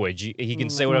fucking language. He can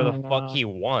say whatever the fuck he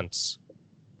wants.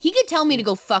 He could tell me to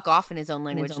go fuck off in his own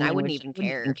language, and I wouldn't even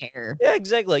care. Yeah,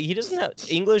 exactly. Like, he doesn't have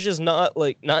English is not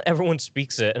like not everyone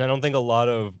speaks it, and I don't think a lot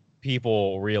of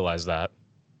people realize that.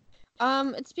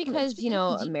 It's because, you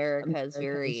know, America is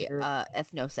very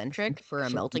ethnocentric for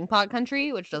a melting pot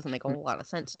country, which doesn't make a whole lot of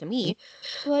sense to me.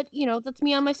 But, you know, that's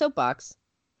me on my soapbox.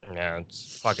 Yeah,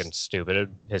 it's fucking stupid. It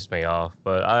pissed me off,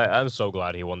 but I'm so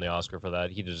glad he won the Oscar for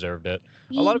that. He deserved it.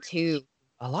 Me too.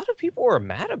 A lot of people were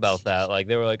mad about that. Like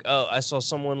they were like, "Oh, I saw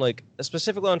someone like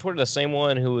specifically on Twitter, the same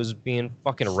one who was being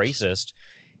fucking racist.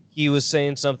 He was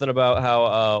saying something about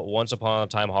how Once Upon a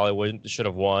Time Hollywood should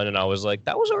have won, and I was like,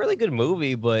 that was a really good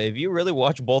movie. But if you really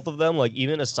watch both of them, like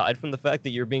even aside from the fact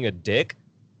that you're being a dick,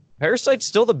 Parasite's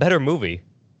still the better movie."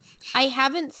 I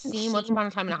haven't seen Once Upon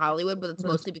a Time in Hollywood, but it's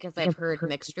mostly because I've heard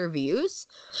mixed reviews.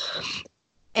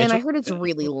 And I heard it's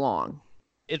really long.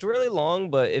 It's really long,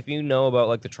 but if you know about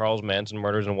like the Charles Manson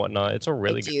murders and whatnot, it's a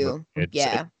really good movie.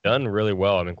 It's done really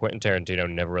well. I mean, Quentin Tarantino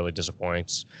never really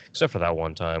disappoints, except for that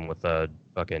one time with the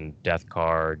fucking death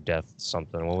car, death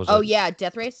something. What was it? Oh yeah,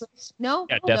 Death Race? No?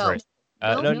 Yeah, Death Race.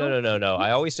 No.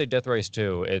 I always say Death Race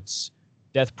too. It's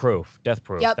Death Proof. Death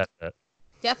Proof. Yep. That's it.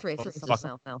 Death Race is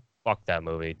something else. Fuck that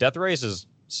movie. Death Race is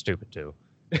stupid too.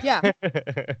 Yeah.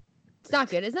 It's not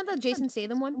good. Isn't that the Jason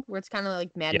Statham one where it's kind of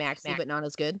like Mad Max, but not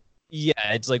as good? Yeah,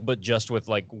 it's like, but just with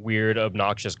like weird,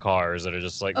 obnoxious cars that are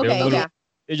just like they're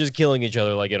just killing each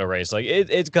other like in a race. Like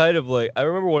it's kind of like I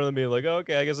remember one of them being like, oh,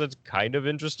 okay, I guess that's kind of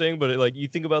interesting, but like you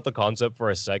think about the concept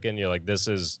for a second, you're like, this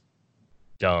is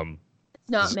dumb. It's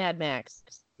not Mad Max.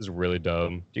 This is really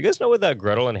dumb. Do you guys know what that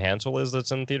Gretel and Hansel is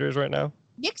that's in theaters right now?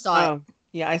 Nick saw it.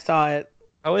 Yeah, I saw it.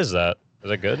 How is that?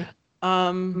 Is it good?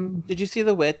 Did you see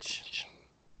The Witch?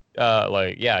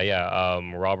 Robert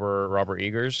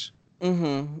Eggers.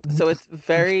 Mm-hmm. So it's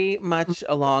very much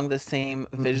along the same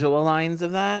visual lines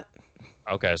of that.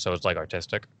 Okay, so it's like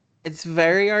artistic. It's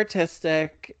very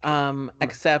artistic,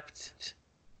 except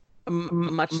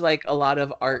much like a lot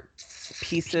of art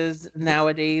pieces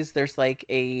nowadays, there's like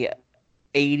a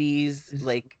 80s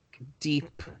like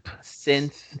deep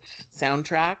synth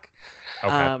soundtrack.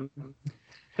 Okay.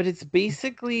 But it's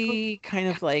basically kind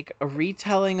of like a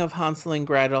retelling of Hansel and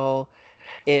Gretel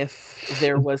if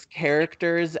there was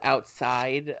characters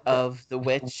outside of the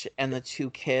witch and the two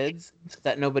kids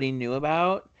that nobody knew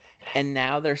about. And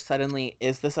now there suddenly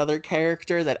is this other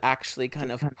character that actually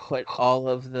kind of put all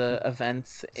of the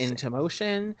events into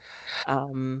motion.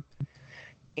 And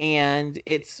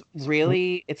it's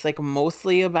like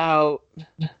mostly about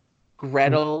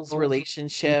Gretel's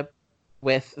relationship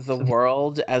with the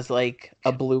world as like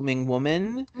a blooming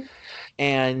woman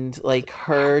and like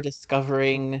her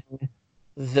discovering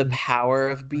the power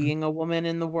of being a woman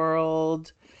in the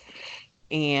world,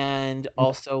 and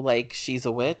also like she's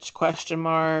a witch ? Okay.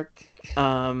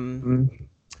 I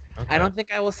don't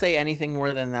think I will say anything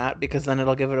more than that because then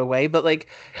it'll give it away, but like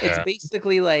it's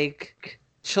basically like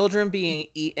children being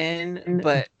eaten,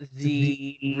 but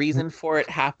the reason for it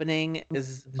happening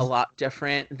is a lot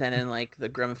different than in like the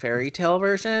Grimm fairy tale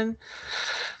version.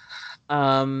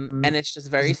 And it's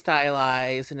just very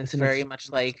stylized, and it's very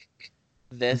much like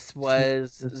this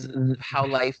was how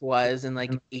life was in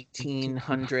like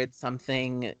 1800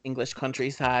 something English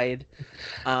countryside.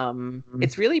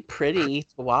 It's really pretty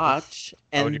to watch,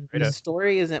 and the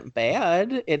story isn't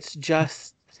bad. It's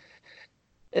just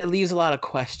it leaves a lot of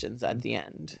questions at the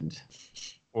end.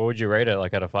 What would you rate it,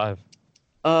 like out of 5?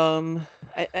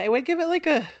 I would give it like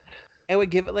a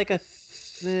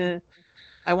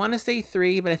I want to say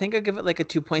 3, but I think I'd give it like a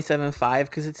 2.75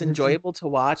 because it's enjoyable to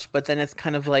watch, but then it's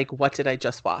kind of like, what did I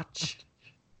just watch?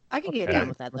 I can get down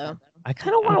with that though. I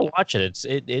kind of want to watch it.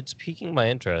 It's piquing my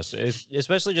interest,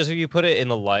 especially just if you put it in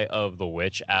the light of The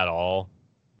Witch at all.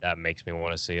 That makes me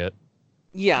want to see it.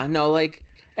 Yeah, no, like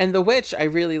And The Witch I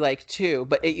really like too,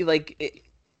 but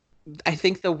I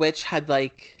think The Witch had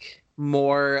like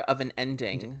more of an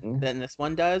ending than this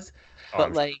one does.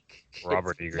 But like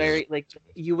Robert it's Eggers. very like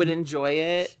you would enjoy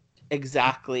it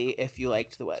exactly if you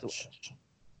liked The Witch.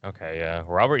 Okay, yeah.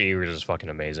 Robert Eggers is fucking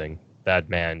amazing. That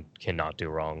man cannot do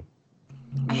wrong.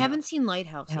 I haven't seen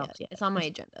Lighthouse yet. It's on my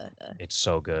agenda. It's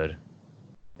so good.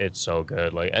 It's so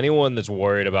good. Like anyone that's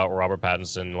worried about Robert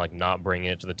Pattinson like not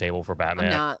bringing it to the table for I'm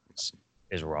Batman not.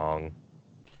 is wrong.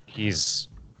 He's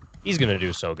gonna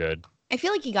do so good. I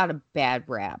feel like he got a bad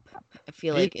rap. I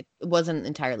feel like it wasn't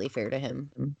entirely fair to him.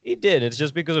 He did. It's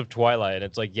just because of Twilight. And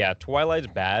it's like, yeah, Twilight's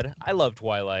bad. I love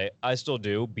Twilight. I still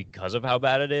do because of how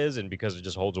bad it is and because it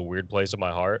just holds a weird place in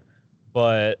my heart.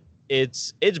 But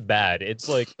it's bad. It's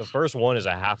like the first one is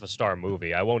a half a star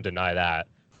movie. I won't deny that.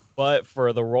 But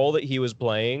for the role that he was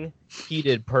playing, he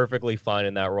did perfectly fine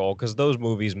in that role because those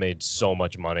movies made so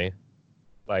much money.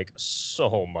 Like,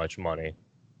 so much money.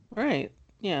 Right.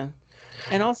 Yeah.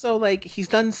 And also, like, he's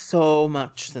done so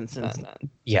much since then.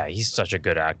 Yeah, he's such a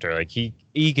good actor. Like, he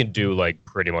can do, like,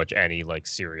 pretty much any, like,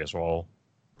 serious role.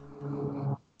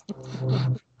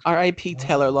 R.I.P.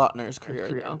 Taylor Lautner's career,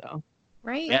 though.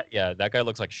 Right? Yeah, that guy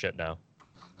looks like shit now.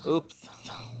 Oops.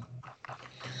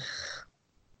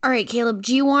 All right, Caleb,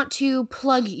 do you want to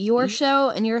plug your show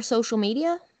and your social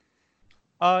media?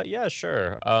 Yeah,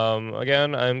 sure.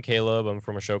 Again, I'm Caleb. I'm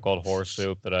from a show called Horror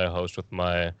Soup that I host with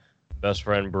my best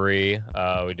friend Bree.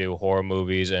 We do horror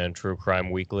movies and true crime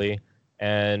weekly,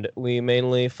 and we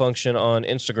mainly function on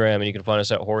Instagram. And you can find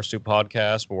us at Horror Soup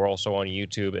Podcast, but we're also on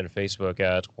YouTube and Facebook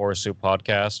at Horror Soup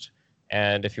Podcast.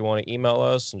 And if you want to email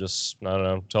us and just, I don't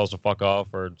know, tell us to fuck off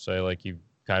or say like you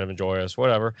kind of enjoy us,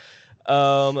 whatever,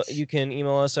 you can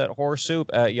email us at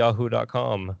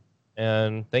horrorsoup@yahoo.com.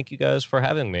 And thank you guys for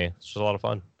having me. This was a lot of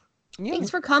fun. Yeah. Thanks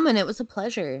for coming. It was a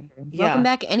pleasure. Yeah. Welcome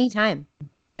back anytime.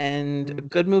 And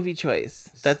good movie choice.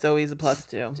 That's always a plus,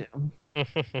 too.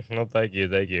 Well, thank you.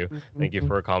 Thank you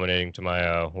for accommodating to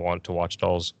my want to watch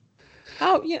dolls.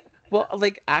 Oh, yeah. Well,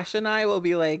 like, Ash and I will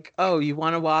be like, oh, you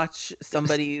want to watch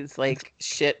somebody's, like,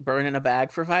 shit burn in a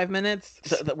bag for 5 minutes?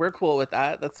 We're cool with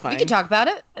that. That's fine. We can talk about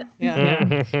it.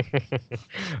 Yeah.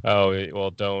 Oh,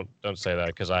 well, don't say that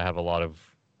because I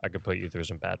could put you through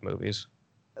some bad movies.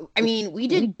 I mean, we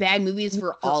did bad movies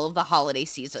for all of the holiday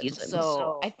seasons,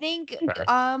 so I think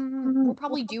we'll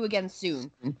probably do again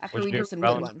soon after What'd we you do do some for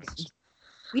good Valentine's? ones.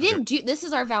 We didn't do. This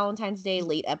is our Valentine's Day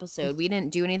late episode. We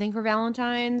didn't do anything for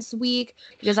Valentine's week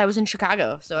because I was in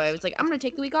Chicago, so I was like, I'm gonna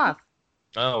take the week off.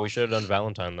 Oh, we should have done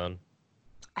Valentine then.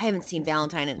 I haven't seen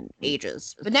Valentine in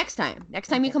ages, but next time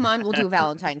you come on, we'll do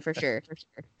Valentine for sure.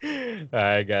 All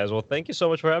right, guys. Well, thank you so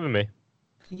much for having me.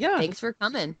 Yeah. Thanks for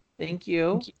coming. Thank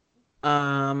you.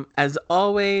 As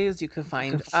always, you can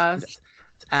find us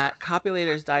at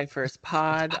Copulators Die First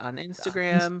Pod on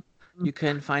Instagram. You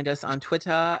can find us on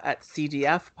Twitter at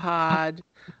CDF Pod.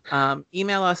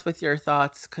 Email us with your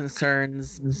thoughts,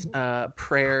 concerns,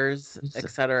 prayers,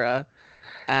 etc.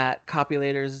 at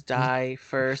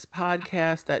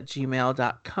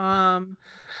copulatorsdiefirstpodcast@gmail.com.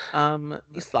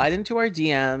 Slide into our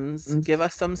DMs. Give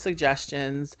us some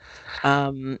suggestions.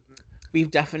 We've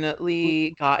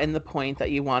definitely gotten the point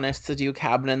that you want us to do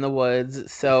Cabin in the Woods,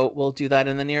 so we'll do that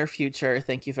in the near future.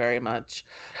 Thank you very much.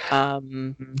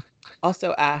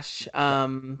 Also, Ash,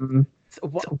 one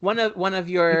of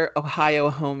your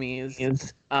Ohio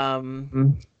homies,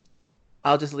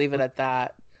 I'll just leave it at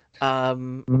that.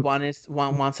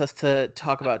 Wants us to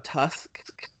talk about Tusk.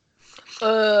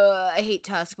 I hate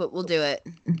Tusk, but we'll do it.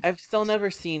 I've still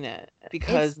never seen it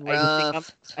because I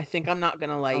think I'm not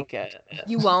gonna like it.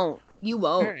 You won't. You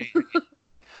won't. Right.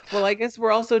 Well, I guess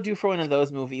we're also due for one of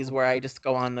those movies where I just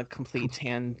go on the complete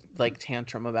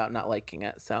tantrum about not liking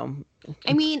it. So,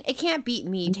 I mean, it can't beat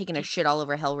me taking a shit all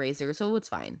over Hellraiser, so it's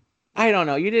fine. I don't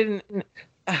know. You didn't.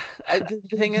 The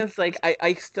thing is, like,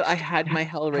 I had my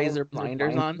Hellraiser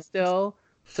blinders on still,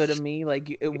 so to me,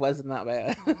 like, it wasn't that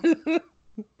bad.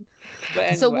 But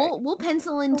anyway. So we'll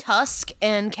pencil in Tusk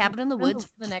and Cabin in the Woods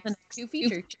for the next two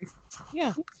features.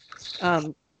 Yeah.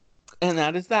 And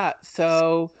that is that.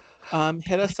 So,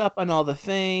 hit us up on all the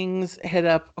things. Hit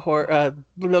up Horror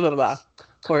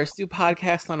Soup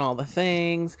Podcast on all the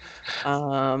things.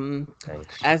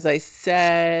 As I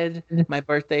said, my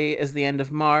birthday is the end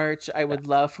of March. I would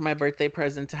love for my birthday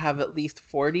present to have at least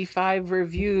 45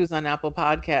 reviews on Apple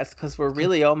Podcasts because we're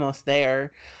really almost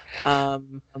there.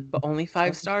 But only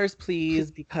 5 stars, please,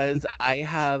 because I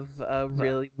have a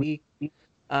really weak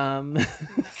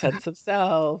sense of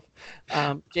self.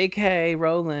 JK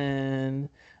Rowland.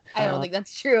 I don't think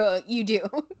that's true. You do.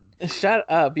 Shut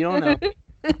up. You don't know.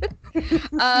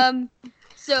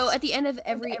 So at the end of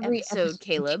every episode,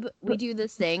 Caleb, we do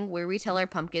this thing where we tell our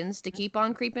pumpkins to keep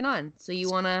on creeping on. So you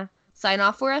want to sign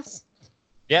off for us?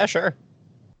 Yeah, sure.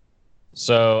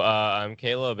 So I'm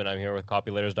Caleb, and I'm here with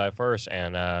Copulators Die First,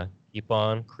 and keep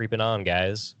on creeping on,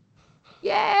 guys.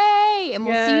 Yay! And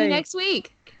we'll see you Yay. next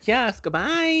week. Yes,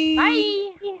 goodbye.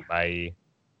 Bye. Bye.